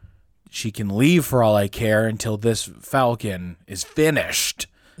girlfriend. She can leave for all I care until this Falcon is finished.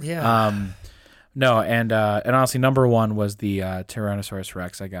 Yeah. No, and honestly, number one was the Tyrannosaurus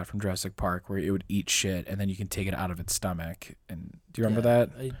Rex I got from Jurassic Park, where it would eat shit, and then you can take it out of its stomach. And do you remember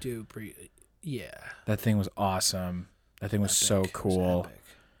that? I do. Yeah. That thing was awesome. That thing was so cool.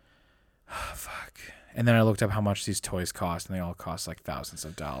 Oh, fuck. And then I looked up how much these toys cost, and they all cost like thousands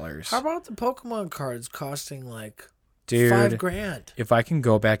of dollars. How about the Pokemon cards costing like Dude, $5,000? If I can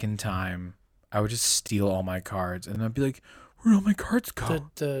go back in time, I would just steal all my cards, and I'd be like, "Where'd all my cards go?"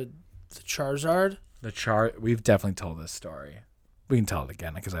 The Charizard. We've definitely told this story. We can tell it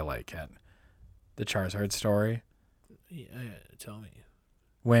again because I like it. The Charizard story. Yeah, tell me.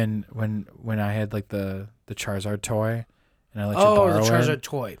 When I had like the Charizard toy, and I let you borrow the Charizard it.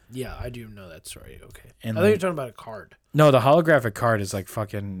 toy. Yeah, I do know that story. Okay. And I thought you were talking about a card. No, the holographic card is like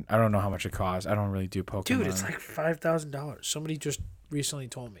fucking. I don't know how much it costs. I don't really do Pokemon. Dude, it's like $5,000. Somebody just recently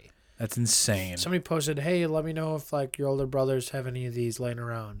told me. That's insane. Somebody posted, "Hey, let me know if like your older brothers have any of these laying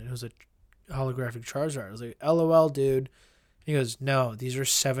around." And it was a holographic Charizard. I was like, "LOL, dude." He goes, "No, these are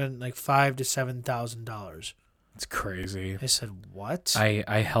 $5,000 to $7,000." It's crazy. I said, "What?" I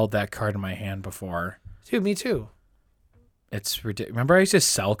held that card in my hand before. Dude, me too. It's ridiculous. Remember, I used to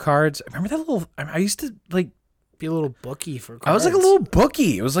sell cards. Remember that little. I used to like Be a little bookie for cards. I was like a little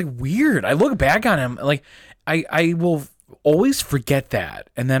bookie. It was like weird. I look back on him like I will always forget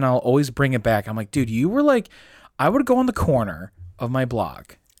that, and then I'll always bring it back. I'm like, dude, you were like, I would go on the corner of my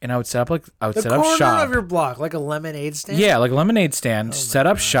block, and I would set up set up shop. The corner of your block, like a lemonade stand. Yeah, like a lemonade stand. Set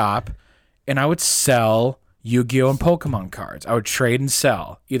up shop, and I would sell Yu-Gi-Oh and Pokemon cards. I would trade and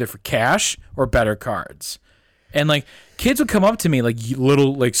sell either for cash or better cards. And like kids would come up to me, like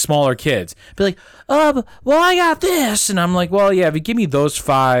little, like smaller kids, be like, "Oh, well, I got this," and I'm like, "Well, yeah, if you give me those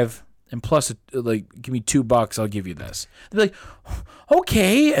 5 and plus, like, give me $2, I'll give you this." They'd be like,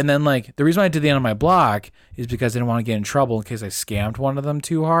 "Okay," and then like the reason I did the end of my block is because I didn't want to get in trouble in case I scammed one of them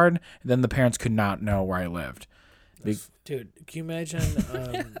too hard. And then the parents could not know where I lived. Dude, can you imagine?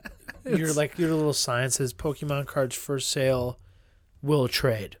 Your little sign says Pokemon cards for sale, will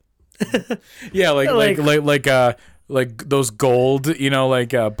trade. Yeah, like those gold,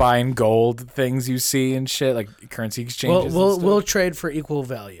 buying gold things you see and shit, like currency exchanges. We'll trade for equal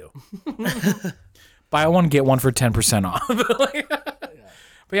value. Buy one get one for 10% off.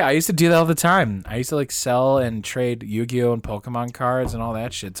 But yeah, I used to do that all the time. I used to like sell and trade Yu-Gi-Oh and Pokemon cards and all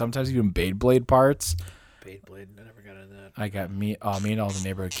that shit. Sometimes even Beyblade parts. Beyblade, I never got into that. I got me and all the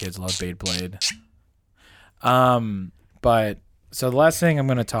neighborhood kids love Beyblade. But so the last thing I'm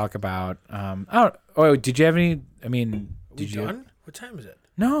going to talk about, Oh, did you have any? I mean, We did you? done? What time is it?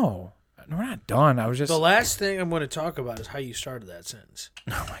 No, we're not done. I was just. The last thing I'm going to talk about is how you started that sentence.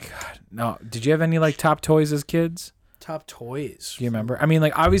 Oh my god. No. Did you have any like top toys as kids? Top toys. Do you remember? I mean,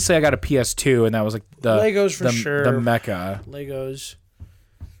 like obviously I got a PS2, and that was like the Legos for sure. The mecca. Legos.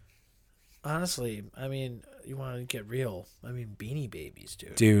 Honestly, I mean, you want to get real. I mean, Beanie Babies,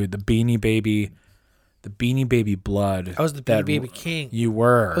 dude. Dude, the Beanie Baby blood. I was the Beanie Baby King. You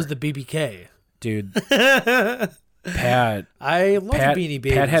were. I was the BBK. Dude. Pat. I love Beanie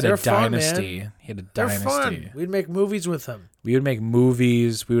Babies. Pat had They're a dynasty. Fun, man. He had a They're dynasty. fun. We'd make movies with them. We would make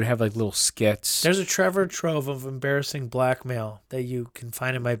movies. We would have like little skits. There's a treasure trove of embarrassing blackmail that you can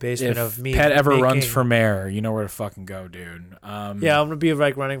find in my basement of me. Pat ever making... runs for mayor, you know where to fucking go, dude. Yeah, I'm gonna be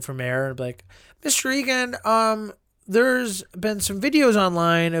like running for mayor and be like, Mr. Egan, there's been some videos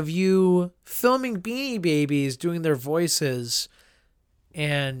online of you filming Beanie Babies doing their voices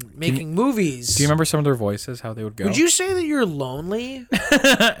and making movies. Do you remember some of their voices, how they would go? Would you say that you're lonely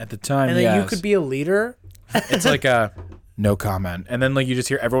at the time? and that yes. you could be a leader? It's like a no comment, and then like you just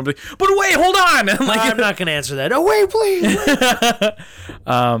hear everyone be, but wait, hold on. And, like, I'm not gonna answer that. Oh wait, please.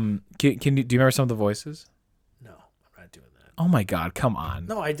 Can you do you remember some of the voices? No, I'm not doing that. Oh my god, come on.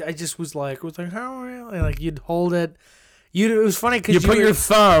 No, I just was like, how are you? Like you'd hold it. It was funny because You put your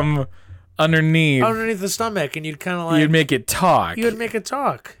thumb underneath the stomach, and you'd kind of like you'd make it talk. You would make it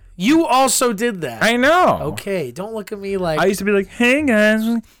talk. You also did that. I know. Okay, don't look at me like I used to be like, hey guys,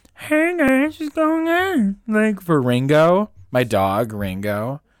 what's going on? Like for Ringo, my dog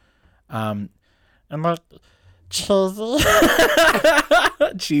Ringo. I'm like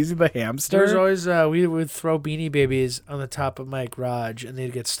Cheesy the hamster. There's always we would throw Beanie Babies on the top of my garage, and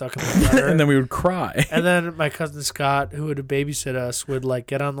they'd get stuck in the gutter. And then we would cry. And then my cousin Scott, who would babysit us, would like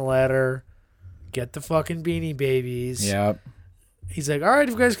get on the ladder, get the fucking Beanie Babies. Yep. He's like, all right,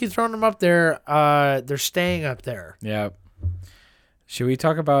 if you guys keep throwing them up there, they're staying up there. Yep. Should we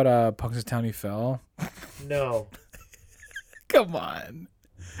talk about Punxsutawney Phil? No. Come on.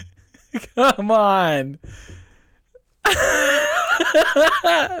 Come on.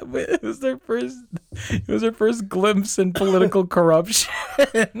 It was their first glimpse in political corruption.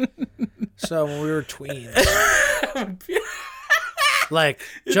 So when we were tweens, like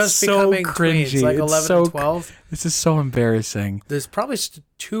It's just so becoming cringy. tweens, like It's 11 so and 12. This is so embarrassing. There's probably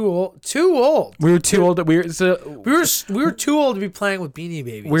too old. We were too old. We were too old to be playing with Beanie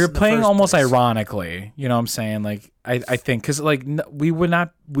Babies. we were in the playing first almost place. ironically. You know what I'm saying? Like I think because like we were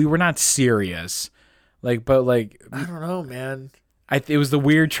not serious. Like but like I don't know, man. it was the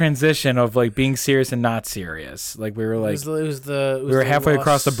weird transition of like being serious and not serious. Like we were like It was the we were halfway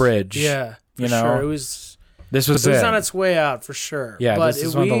across the bridge. Yeah, for you know? sure. It was it. on its way out for sure. Yeah, but this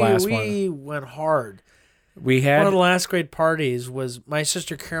is one of the last we went hard. We had One of the last grade parties was my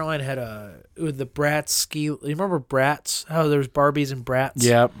sister Caroline had the Bratz ski. You remember Bratz? How there was Barbies and Bratz?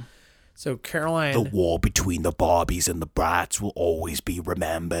 Yep. So Caroline. The war between the Barbies and the Brats will always be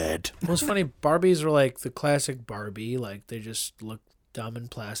remembered. Well, it's funny. Barbies were like the classic Barbie. Like they just look dumb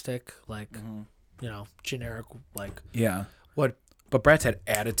and plastic. Like generic. Like Yeah. what? But Bratz had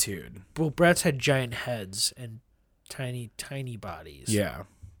attitude. Well, Bratz had giant heads and tiny bodies. Yeah.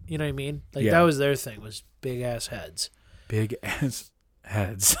 You know what I mean? Like Yeah. that was their thing, was big ass heads. Big ass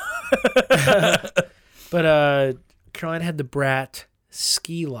heads. But Caroline had the Brat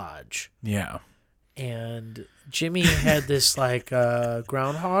ski lodge, Yeah. and Jimmy had this like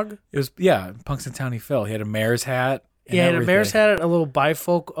groundhog. It was Punxsutawney Phil. He had a mayor's hat. And He had a mare's everything. hat, a little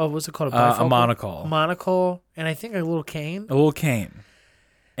bifocal. What's it called? A bifocal? A monocle. A monocle, and I think a little cane. A little cane.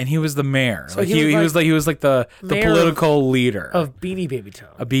 And he was the mayor. So like he he was was like the mayor political leader Of Beanie Baby Town.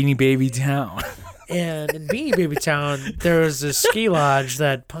 a Beanie Baby town. And in Beanie Baby Town, there was this ski lodge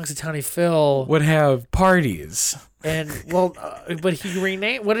that Punxsutawney Phil Would have parties. and but he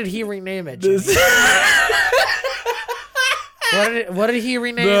renamed. What did he rename it? Jimmy? What did he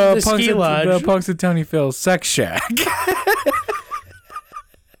rename the ski lodge? The Punxsutawney Phil Sex Shack.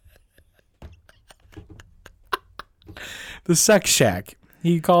 The Sex Shack.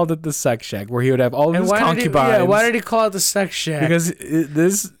 He called it the Sex Shack, where he would have all of And his concubines. why did he call it the sex shack? Because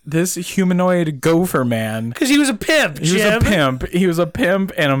this humanoid gopher man. Because he was a pimp, He was a pimp. He was a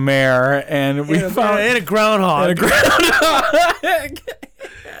pimp and a mayor, and we found and a groundhog. and a groundhog.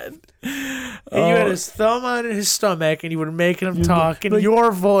 And you had his thumb on his stomach, and you were making him talk in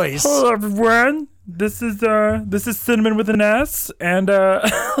your voice. Hello, everyone. This is Cinnamon with an S, and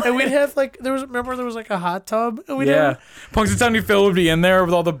And we'd have like there was like a hot tub, and we'd yeah, have, Punxsutawney Phil would be in there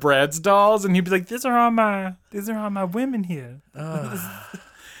with all the Bratz dolls, and he'd be like, "These are all my women here."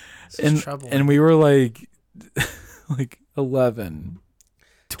 this is trouble. And we were like 11,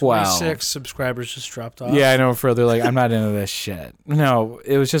 12. 26 subscribers just dropped off. Yeah, I know. They're like, I'm not into this shit. No,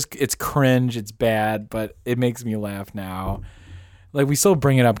 it's cringe. It's bad, but it makes me laugh now. Like, we still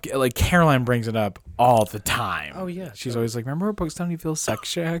bring it up. Like, Caroline brings it up all the time. Oh, yeah. She's always like, remember Books.Feel Sex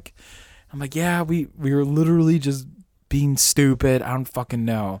Shack? I'm like, yeah, we were literally just being stupid. I don't fucking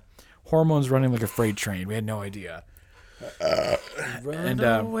know. Hormones running like a freight train. We had no idea.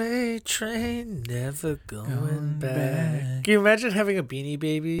 Runaway train, never going back. Can you imagine having a Beanie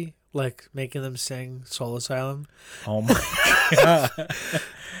Baby, like making them sing Soul Asylum? Oh my god.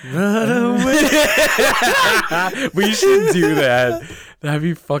 Runaway. We should do that. That'd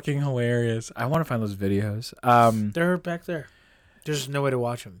be fucking hilarious. I want to find those videos. They're back there. There's no way to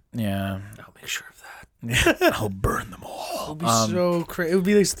watch them. Yeah. I'll make sure of that. I'll burn them all. It would be so crazy. It would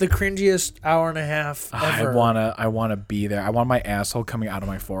be like the cringiest hour and a half ever. I wanna be there. I want my asshole coming out of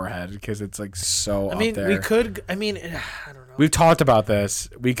my forehead because it's like so I mean, up there. we could. I mean, I don't know. We've talked about this.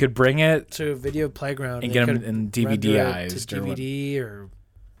 We could bring it To a video playground and get them in DVDized to DVD or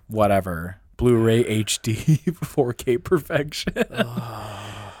whatever. Blu-ray HD 4K perfection.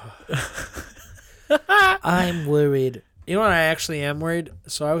 I'm worried. You know what? I actually am worried.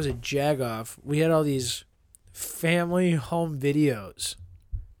 So I was at Jagoff. We had all these family home videos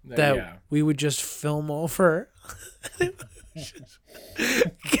that we would just film over. Can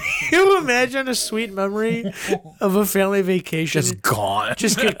you imagine a sweet memory of a family vacation just gone.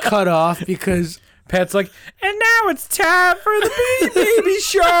 just get cut off because Pat's like, and now it's time for the Beanie Baby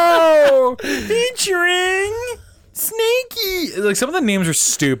show featuring Snakey. Like, some of the names are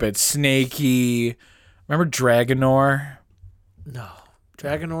stupid. Snakey. Remember Dragonor? no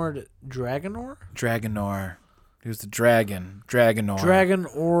Dragonor. He was the dragon. Dragonor. Dragon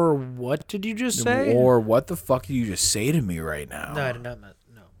or what did you just say? Or what the fuck did you just say to me right now? No, I did not mean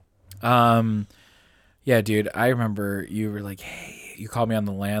no. Yeah, dude, I remember you were like, hey, you called me on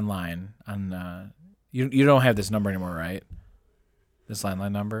the landline on you don't have this number anymore, right? This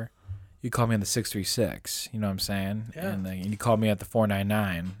landline number? You called me on the 636, you know what I'm saying? Yeah. And then you called me at the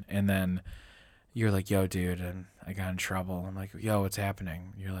 499, and then you're like, yo, dude, and I got in trouble. I'm like, yo, what's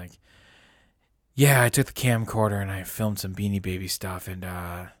happening? You're like, yeah, I took the camcorder and I filmed some Beanie Baby stuff, and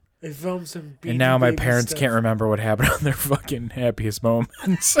I filmed some and now my Baby parents stuff. can't remember what happened on their fucking happiest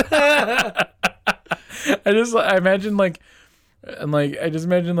moments. I imagine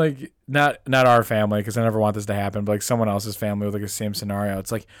not our family, because I never want this to happen, but like someone else's family with like the same scenario.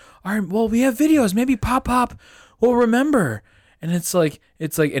 It's like, all right, well, we have videos. Maybe Pop will remember. And it's like,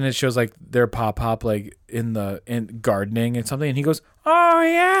 and it shows like their Pop like in gardening and something. And he goes, oh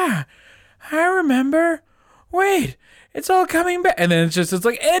yeah, I remember. Wait, it's all coming back. And then it's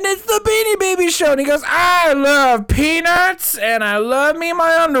like, and it's the Beanie Baby show. And he goes, I love peanuts and I love me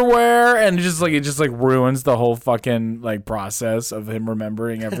my underwear. And it just ruins the whole fucking like process of him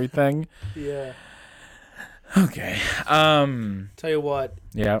remembering everything. Yeah. Okay. Tell you what,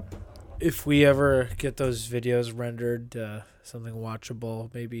 Yeah. if we ever get those videos rendered something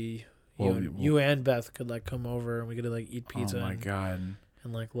watchable, maybe you and Beth could like come over and we could like eat pizza. Oh my God.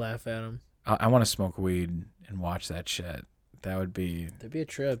 and like laugh at them. I want to smoke weed and watch that shit. That'd be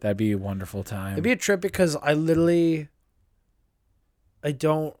That'd be a wonderful time. It'd be a trip because I have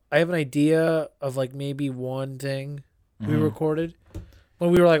an idea of like maybe one thing we recorded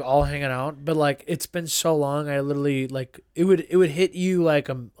when we were like all hanging out, but like it's been so long. I literally like it would hit you like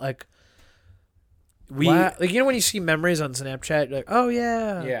you know when you see memories on Snapchat, you're like, oh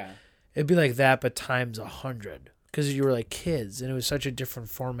yeah, it'd be like that, but times 100 because you were like kids and it was such a different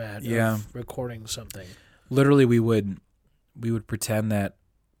format of recording something. Literally, we would pretend that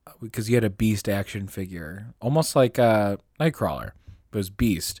because you had a Beast action figure, almost like Nightcrawler, but it was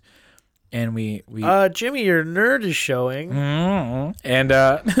Beast, and we Jimmy, your nerd is showing. and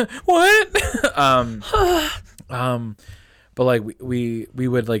what but like we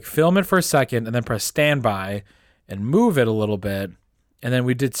would like film it for a second and then press standby and move it a little bit, and then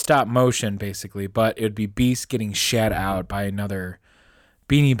we did stop motion basically, but it would be Beast getting shat out by another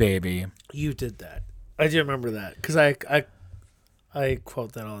Beanie Baby. You did that. I do remember that because I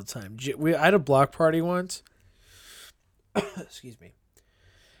quote that all the time. I had a block party once. Excuse me.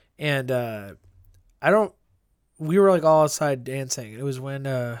 And we were like all outside dancing. It was when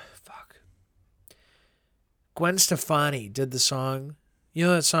Gwen Stefani did the song. You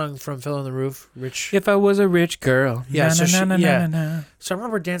know that song from Phil on the Roof? Rich. If I was a rich girl. Yeah, na, so na, na, she- na, yeah. na, na. So I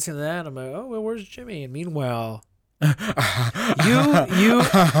remember dancing to that. I'm like, oh, well, where's Jimmy? And meanwhile, you like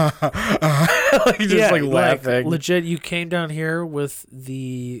just like laughing. legit, you came down here with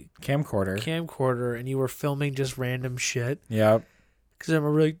the Camcorder. and you were filming just random shit. Yep. Because I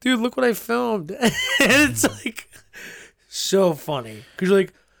remember like, dude, look what I filmed. And it's like so funny. Because you're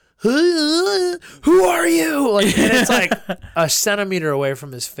like, who are you? Like, and it's like a centimeter away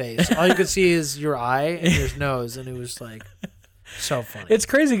from his face. All you could see is your eye and his nose, and it was like so funny. It's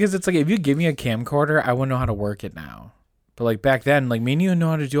crazy because it's like if you give me a camcorder, I wouldn't know how to work it now. But like back then, like me and you know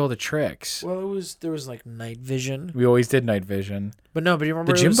how to do all the tricks. Well, there was like night vision. We always did night vision. But you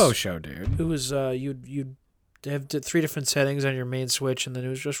remember the Jimbo show, dude. It was you'd have 3 different settings on your main switch, and then it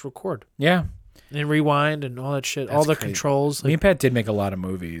was just record. Yeah. And rewind and all that shit. All the crazy. Controls. Me and Pat did make a lot of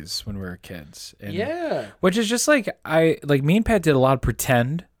movies when we were kids. And yeah. Which is just like me and Pat did a lot of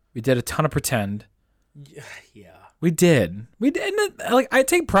pretend. We did a ton of pretend. Yeah. We did. Like I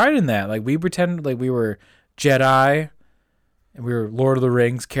take pride in that. Like we pretended like we were Jedi and we were Lord of the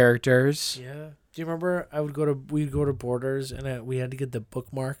Rings characters. Yeah. Do you remember we'd go to Borders and we had to get the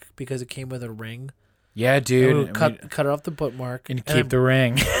bookmark because it came with a ring. Yeah, dude. And cut off the bookmark and keep the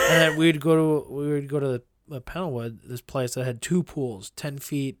ring. And then we would go to the Panelwood, this place that had 2 pools, 10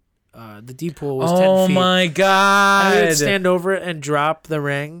 feet. The deep pool was 10 feet. Oh my god! And we would stand over it and drop the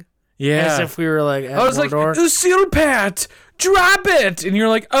ring. Yeah, as if we were like at I was Mordor. like, Lucille Pat, drop it, and you're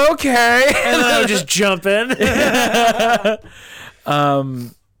like, okay, and then I would just jump in.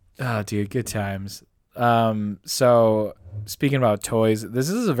 Oh, dude, good times. So. Speaking about toys, this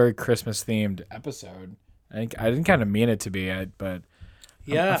is a very Christmas-themed episode. I didn't kind of mean it to be, but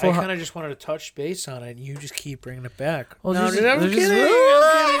yeah, I kind of just wanted to touch base on it, and you just keep bringing it back. Well, I'm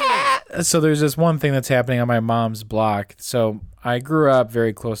kidding. So there's this one thing that's happening on my mom's block. So I grew up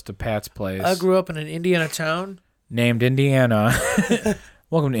very close to Pat's place. I grew up in an Indiana town named Indiana.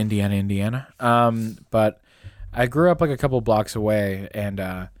 Welcome to Indiana, Indiana. But I grew up like a couple blocks away,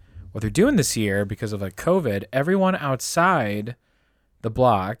 and what they're doing this year, because of like COVID, everyone outside the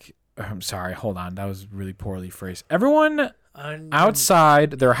block, I'm sorry, hold on, that was really poorly phrased. Everyone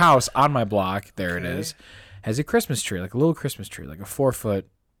outside their house on my block, there it is, has a Christmas tree, like a little Christmas tree, like a 4-foot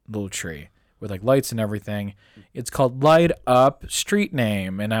little tree with like lights and everything. It's called Light Up Street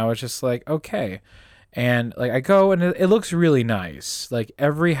Name. And I was just like, okay. And like I go and it looks really nice. Like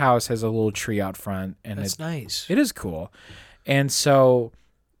every house has a little tree out front, and that's nice. It is cool. And so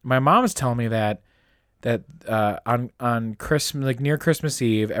my mom is telling me that on Christmas, like near Christmas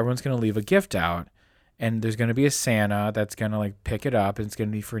Eve, everyone's gonna leave a gift out, and there's gonna be a Santa that's gonna like pick it up, and it's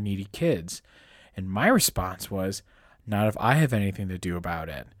gonna be for needy kids. And my response was, not if I have anything to do about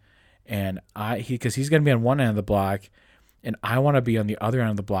it. And because he's gonna be on one end of the block, and I want to be on the other end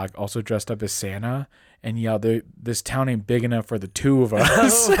of the block, also dressed up as Santa, and yell, "This town ain't big enough for the 2 of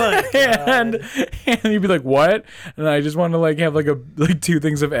us." Oh my God. and he'd be like, "What?" And I just want to like have like 2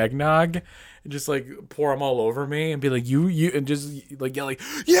 things of eggnog, and just like pour them all over me, and be like, "You," and just like yell like,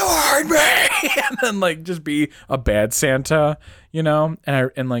 "You heard me!" And then like just be a bad Santa, you know.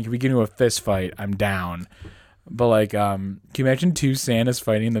 And like if we get into a fist fight, I'm down. But like, can you imagine 2 Santas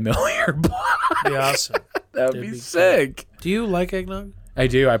fighting in the middle of your block? That'd be awesome. That'd be sick. Cool. Do you like eggnog? I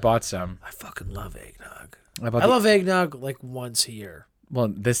do. I bought some. I fucking love eggnog. I love eggnog like once a year. Well,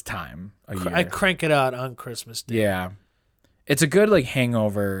 this time a year. I crank it out on Christmas Day. Yeah. It's a good like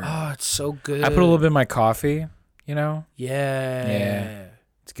hangover. Oh, it's so good. I put a little bit in my coffee, you know? Yeah. Yeah.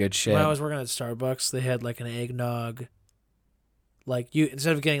 It's good shit. When I was working at Starbucks, they had like an eggnog. Like you,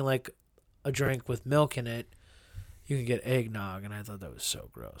 instead of getting like a drink with milk in it, you can get eggnog, and I thought that was so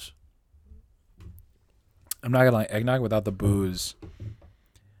gross. I'm not gonna like eggnog without the booze.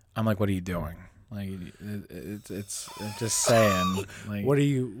 I'm like, what are you doing? Like, it's just saying. Like, what are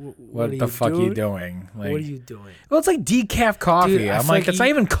you? What the fuck are you doing? Like, what are you doing? Well, it's like decaf coffee. Dude, I'm like, it's not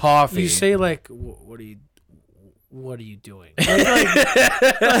even coffee. You say like, what are you doing?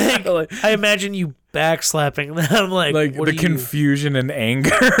 Like, I imagine you backslapping them. Like the confusion and anger.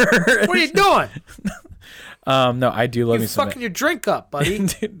 What are you doing? No, I do love me some. You're fucking your drink up, buddy.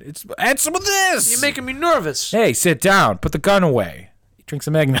 Dude, add some of this. You're making me nervous. Hey, sit down. Put the gun away. Drink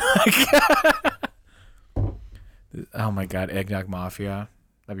some eggnog. Oh my God, Eggnog Mafia.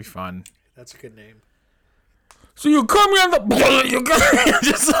 That'd be fun. That's a good name. So you come here on the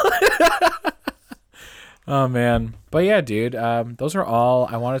just oh man. But yeah, dude, those are all.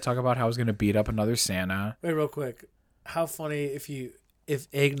 I want to talk about how I was gonna beat up another Santa. Wait, real quick. How funny if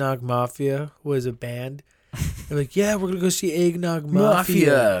Eggnog Mafia was a band. They're like, yeah, we're gonna go see Eggnog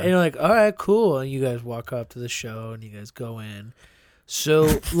Mafia. And you're like, all right, cool. And you guys walk up to the show and you guys go in.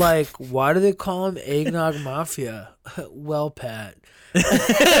 So, like, why do they call him Eggnog Mafia? Well, Pat.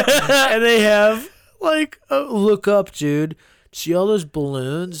 And they have, like, look up, dude. See all those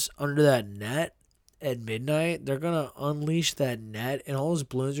balloons under that net at midnight? They're going to unleash that net, and all those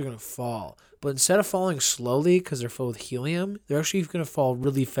balloons are going to fall. but instead of falling slowly because they're filled with helium, they're actually going to fall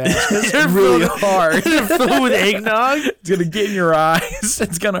really fast because they're really filled, hard. they're filled with eggnog. It's gonna get in your eyes.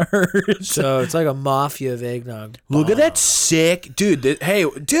 It's gonna hurt. So it's like a mafia of eggnog. Look at that sick dude. Hey,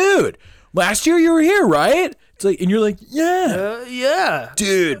 dude. Last year you were here, right? It's like, and you're like, yeah, Yeah.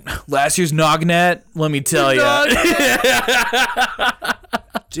 dude. Last year's Nognet. Let me tell you,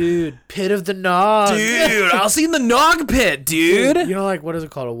 Dude, pit of the Nog. dude. I'll see you in the Nog pit, dude. You know, like, what is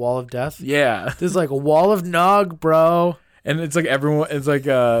it called? A wall of death? Yeah, There's like a wall of Nog, bro. and it's like everyone. It's like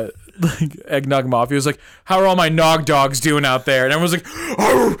Nog Mafia was like, how are all my Nog dogs doing out there? And everyone's like,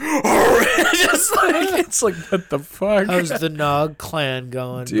 arr, arr. Just like, it's like, what the fuck? How's the Nog clan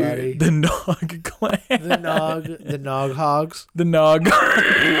going, Dude, buddy? the Nog clan. The Nog hogs. The Nog.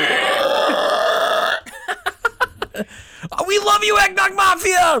 Oh, we love you, Eggnog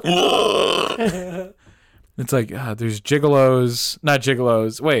Mafia. It's like, there's gigolos. Not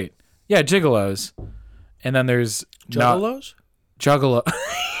gigolos. Wait. Yeah, gigolos. And then there's Juggalos? Juggalo.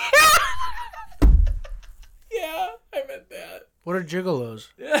 Yeah, I meant that. What are giggolos?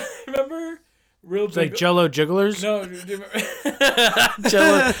 Yeah, remember? Real It's like Jello jigglers? No, do you remember?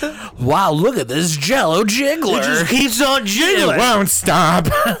 Jello. Wow, look at this Jello jiggler. It just keeps on jiggling. It won't stop.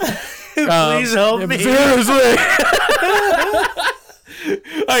 Please help me. Seriously.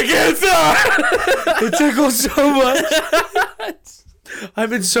 I can't stop. It tickles so much.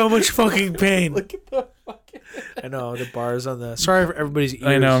 I'm in so much fucking pain. Look at the fucking. I know, the bars on the... Sorry for everybody's ears.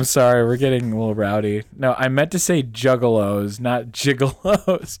 I know, I'm sorry. We're getting a little rowdy. No, I meant to say juggalos, not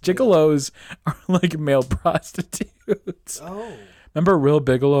gigolos. Gigolos are like male prostitutes. Oh. Remember Real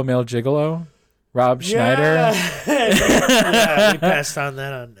Bigelow, Male Gigolo? Rob Schneider? Yeah, we passed on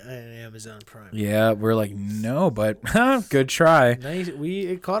that on Amazon Prime. Yeah, we're like, no, but good try. Nice.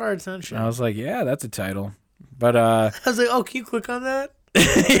 It caught our attention. I was like, yeah, that's a title. But I was like, oh, can you click on that?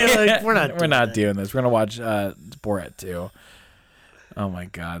 You're like, we're not doing this. We're gonna watch Borat 2. Oh my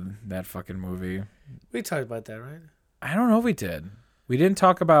god, that fucking movie. We talked about that, right? I don't know if we did. We didn't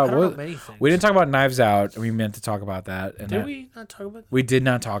talk about I don't know many things. we didn't talk about Knives Out. We meant to talk about that. And Did we not talk about that? We did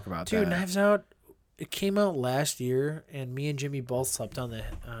not talk about that. Dude, Knives Out, it came out last year, and me and Jimmy both slept on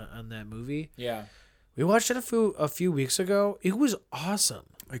that movie. Yeah, We watched it a few weeks ago. It was awesome.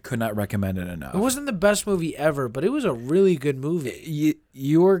 I could not recommend it enough. It wasn't the best movie ever, but it was a really good movie.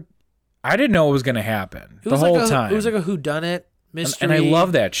 You were. I didn't know what was gonna happen the whole time. It was like a whodunit mystery. and I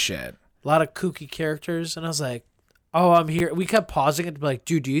love that shit. A lot of kooky characters, and I was like, "Oh, I'm here." We kept pausing it to be like,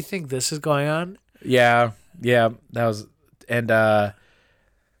 "Dude, do you think this is going on?" Yeah, that was. And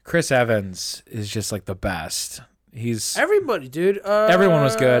Chris Evans is just like the best. He's Everybody, dude. Everyone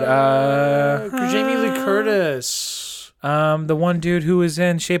was good. Jamie Lee Curtis, the one dude who was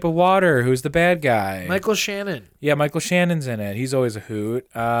in Shape of Water, who's the bad guy. Michael Shannon. Yeah, Michael Shannon's in it. He's always a hoot.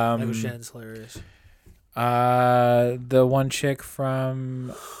 Michael Shannon's hilarious. The one chick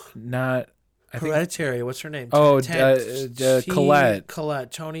from Hereditary. What's her name? Colette.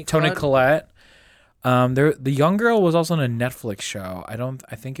 Tony Collette. The young girl was also on a Netflix show. I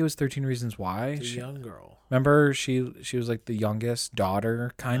think it was 13 Reasons Why. The young girl. Remember, she was like the youngest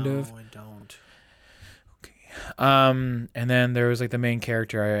daughter, kind of. No, I don't. And then there was like the main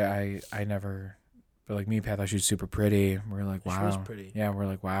character. I never, but like me and Pat thought she was super pretty. We're like, wow, She was pretty. Yeah, we're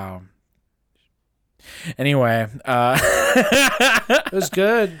like, wow. Anyway, It was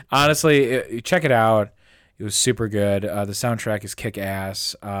good. honestly, check it out. It was super good. The soundtrack is kick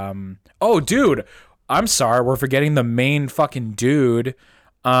ass. Oh, dude, I'm sorry, we're forgetting the main fucking dude.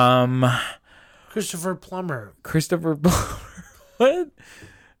 Christopher Plummer, Christopher Plummer. What?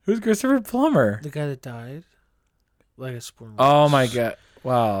 Who's Christopher Plummer? the guy that died. Like a spoiler. Oh my god.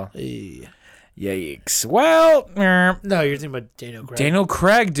 Wow. Hey. Yikes. Well, No, you're thinking about Daniel Craig. Daniel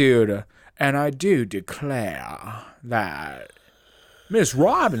Craig, dude. And I do declare that Miss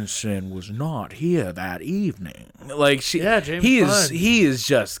Robinson was not here that evening. Like James Bond. he is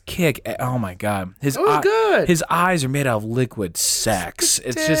just kick. Oh my god, It was good. His eyes are made out of liquid sex.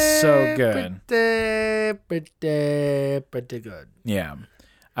 It's just so good. Pretty good. Yeah,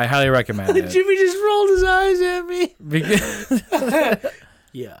 I highly recommend it. Jimmy just rolled his eyes at me. Because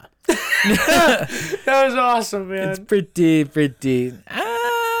Yeah. That was awesome, man. it's pretty.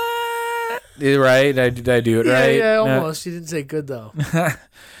 Right? Did I do it right? Yeah, No. almost. You didn't say good though.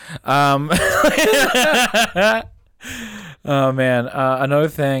 Oh man, another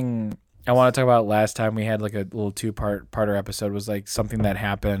thing I want to talk about. Last time we had like a little two-parter episode was like something that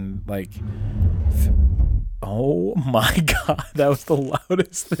happened like oh my god, that was the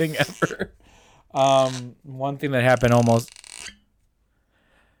loudest thing ever. One thing that happened almost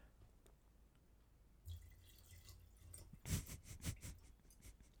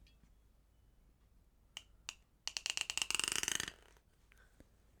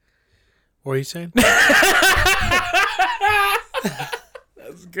What are you saying?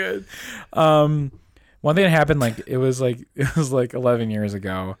 That's good. One thing that happened, it was like 11 years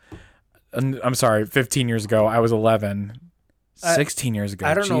ago. I'm sorry, 15 years ago. I was 11. 16 years ago.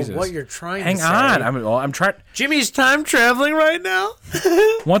 I don't Jesus. know what you're trying Hang to say. I'm trying. Jimmy's time traveling right now?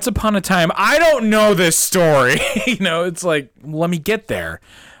 Once upon a time, I don't know this story. It's like, let me get there.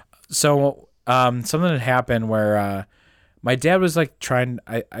 So, something had happened where my dad was like trying.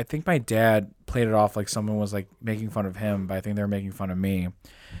 I think my dad played it off like someone was like making fun of him, but I think they were making fun of me.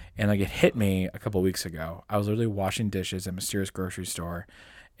 And like it hit me a couple of weeks ago. I was literally washing dishes at a mysterious grocery store,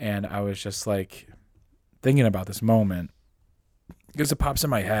 and I was just like thinking about this moment. Because it pops in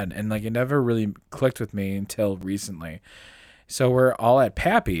my head, and like it never really clicked with me until recently. So we're all at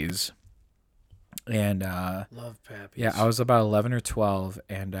Pappy's, and love Pappy's. Yeah, I was about 11 or 12,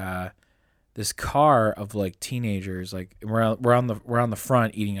 and this car of like teenagers, like we're on the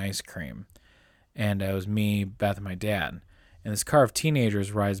front eating ice cream, and it was me, Beth, and my dad. And this car of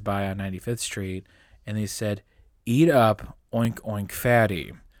teenagers rides by on 95th Street, and they said, "Eat up, oink oink,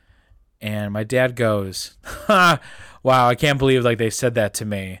 fatty." And my dad goes, "Ha, wow, I can't believe like they said that to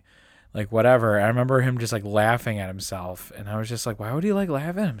me." Like whatever. I remember him just like laughing at himself. And I was just like, why would he like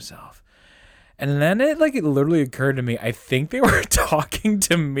laugh at himself? And then it literally occurred to me, I think they were talking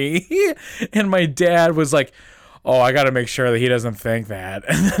to me. And my dad was like, oh, I got to make sure that he doesn't think that.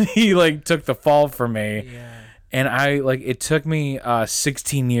 And then he like took the fall for me. Yeah. And it took me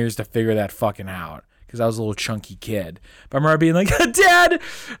 16 years to figure that fucking out. Because I was a little chunky kid. But I remember being like, Dad,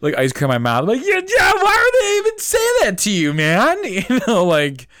 like ice cream in my mouth. I'm like, yeah, Dad, why would they even say that to you, man?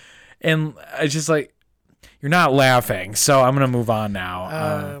 And I just like, you're not laughing. So I'm going to move on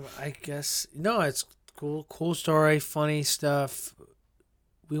now. I guess, no, it's cool story, funny stuff.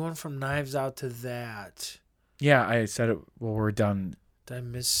 We went from Knives Out to that. Yeah, I said it. Well, we're done. Did I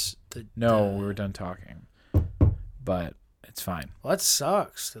miss the... No, we were done talking. But... it's fine. Well, that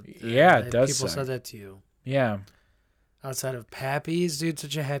sucks. Yeah, it does People suck. said that to you. Yeah. Outside of Pappy's, dude,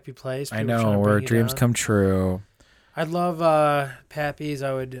 such a happy place. I People trying know, to where bring you dreams down. come true. I love Pappy's.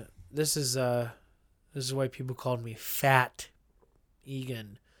 This is why people called me Fat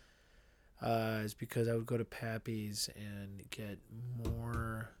Egan. Is because I would go to Pappy's and get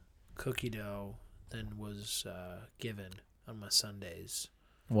more cookie dough than was given on my Sundays.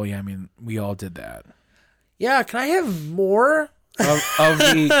 Well, yeah, I mean, we all did that. Yeah, can I have more? Can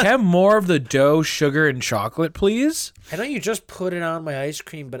I have more of the dough, sugar, and chocolate, please? I know you just put it on my ice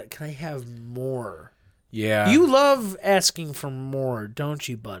cream, but can I have more? Yeah. You love asking for more, don't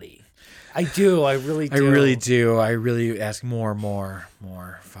you, buddy? I do. I really do. I really do. I really ask more.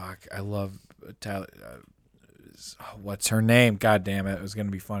 Fuck. I love Tyler. What's her name? God damn it. It was going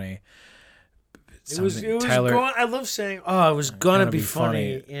to be funny. It was Tyler. I love saying, oh, it was going to be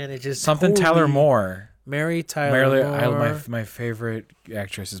funny. And it just. Something Tyler Moore. Mary Tyler Moore. My favorite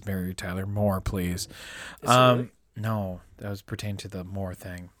actress is Mary Tyler Moore, please. Really? No, that was pertaining to the Moore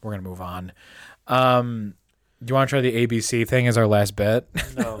thing. We're going to move on. Do you want to try the ABC thing as our last bit?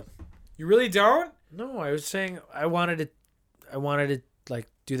 No. You really don't? No, I was saying I wanted to like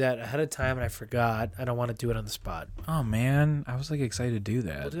do that ahead of time and I forgot. I don't want to do it on the spot. Oh, man. I was like excited to do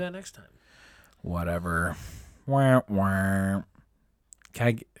that. We'll do that next time. Whatever. Wah, wah.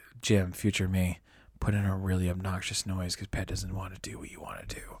 Jim, future me, put in a really obnoxious noise because Pat doesn't want to do what you want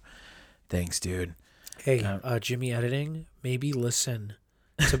to do. Thanks, dude. Hey, Jimmy editing, maybe listen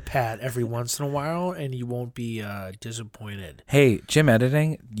to Pat every once in a while and you won't be disappointed. Hey, Jim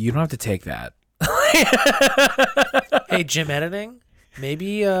editing, you don't have to take that. Hey, Jim editing,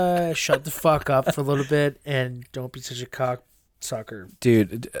 maybe shut the fuck up for a little bit and don't be such a cocksucker.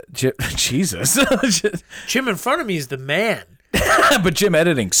 Dude, Jesus. Jim in front of me is the man. But Jim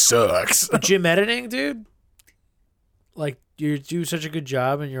editing sucks. Jim editing, dude, like, you do such a good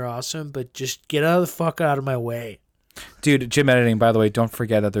job and you're awesome, but just get the fuck out of my way. Dude, Jim editing, by the way, don't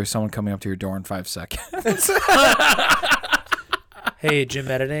forget that there's someone coming up to your door in 5 seconds. Hey,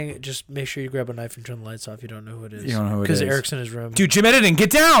 Jim editing, just make sure you grab a knife and turn the lights off. You don't know who it is. You don't know who it is. is. Because Eric's in his room. Dude, Jim editing, get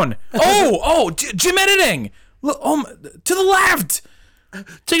down. Jim editing. Look, to the left.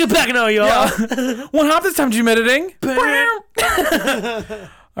 Take it back now, y'all. Yeah. One hop this time, Jim editing.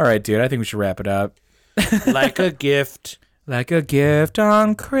 All right, dude, I think we should wrap it up. Like a gift. Like a gift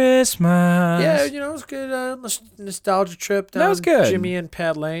on Christmas. Yeah, it was good. Nostalgia trip down That was good. Jimmy and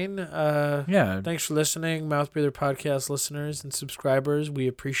Pat Lane. Yeah. Thanks for listening, Mouth Breather Podcast listeners and subscribers. We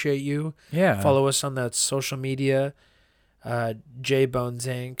appreciate you. Yeah. Follow us on that social media. J Bones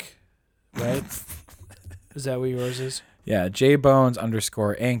Inc. Right? Is that what yours is? Yeah,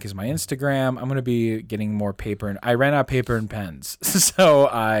 jbones_inc is my Instagram. I'm going to be getting more paper. I ran out of paper and pens. So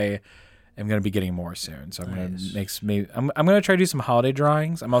I am going to be getting more soon. So I'm going to I'm going to try to do some holiday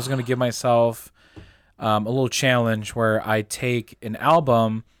drawings. I'm also going to give myself a little challenge where I take an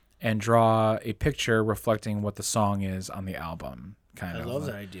album and draw a picture reflecting what the song is on the album. I love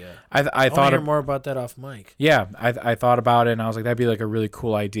that idea. I thought to hear more about that off mic. Yeah, I thought about it and I was like, that'd be like a really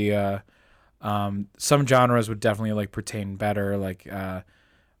cool idea. Some genres would definitely like pertain better, like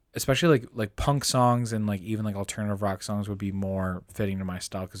especially like punk songs and like even like alternative rock songs would be more fitting to my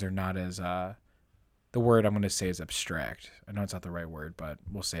style because they're not as the word I'm going to say is abstract. I know it's not the right word, but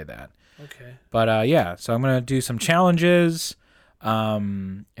we'll say that. Okay. But yeah, so I'm going to do some challenges.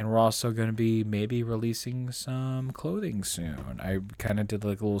 And we're also going to be maybe releasing some clothing soon. I kind of did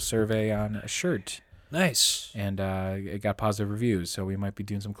like a little survey on a shirt. Nice. And it got positive reviews, so we might be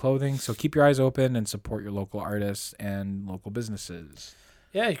doing some clothing. So keep your eyes open and support your local artists and local businesses.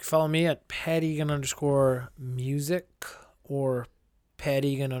 Yeah, you can follow me at @PatEgan_music or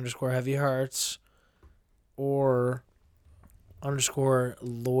 @PatEgan_heavy hearts or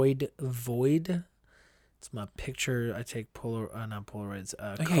 _Lloyd Void. It's my picture. I take not Polaroids.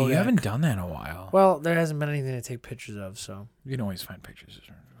 Okay, you haven't done that in a while. Well, there hasn't been anything to take pictures of, so. You can always find pictures.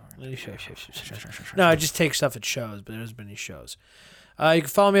 No, I just take stuff at shows, but there hasn't been any shows. You can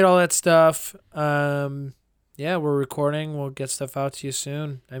follow me at all that stuff. Yeah, we're recording. We'll get stuff out to you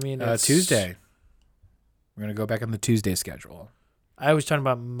soon. I mean, it's Tuesday. We're going to go back on the Tuesday schedule. I was talking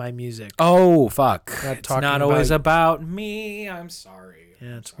about my music. Oh, fuck. It's not always about me. I'm sorry.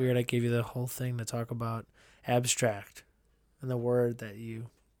 Yeah, it's weird. I gave you the whole thing to talk about abstract and the word that you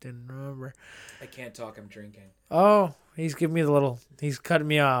didn't remember. I can't talk. I'm drinking. Oh, he's giving me he's cutting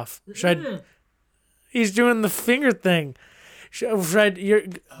me off. He's doing the finger thing. Do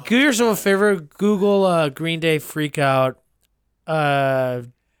yourself a favor. Google Green Day Freak Out.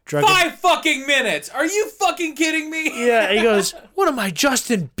 5 fucking minutes. Are you fucking kidding me? Yeah, he goes, what am I,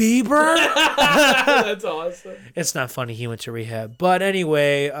 Justin Bieber? That's awesome. It's not funny. He went to rehab. But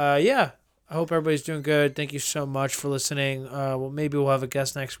anyway, yeah. I hope everybody's doing good. Thank you so much for listening. Well, maybe we'll have a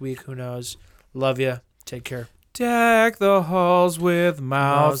guest next week. Who knows? Love you. Take care. Deck the halls with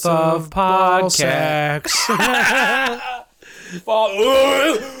mouth of podcasts.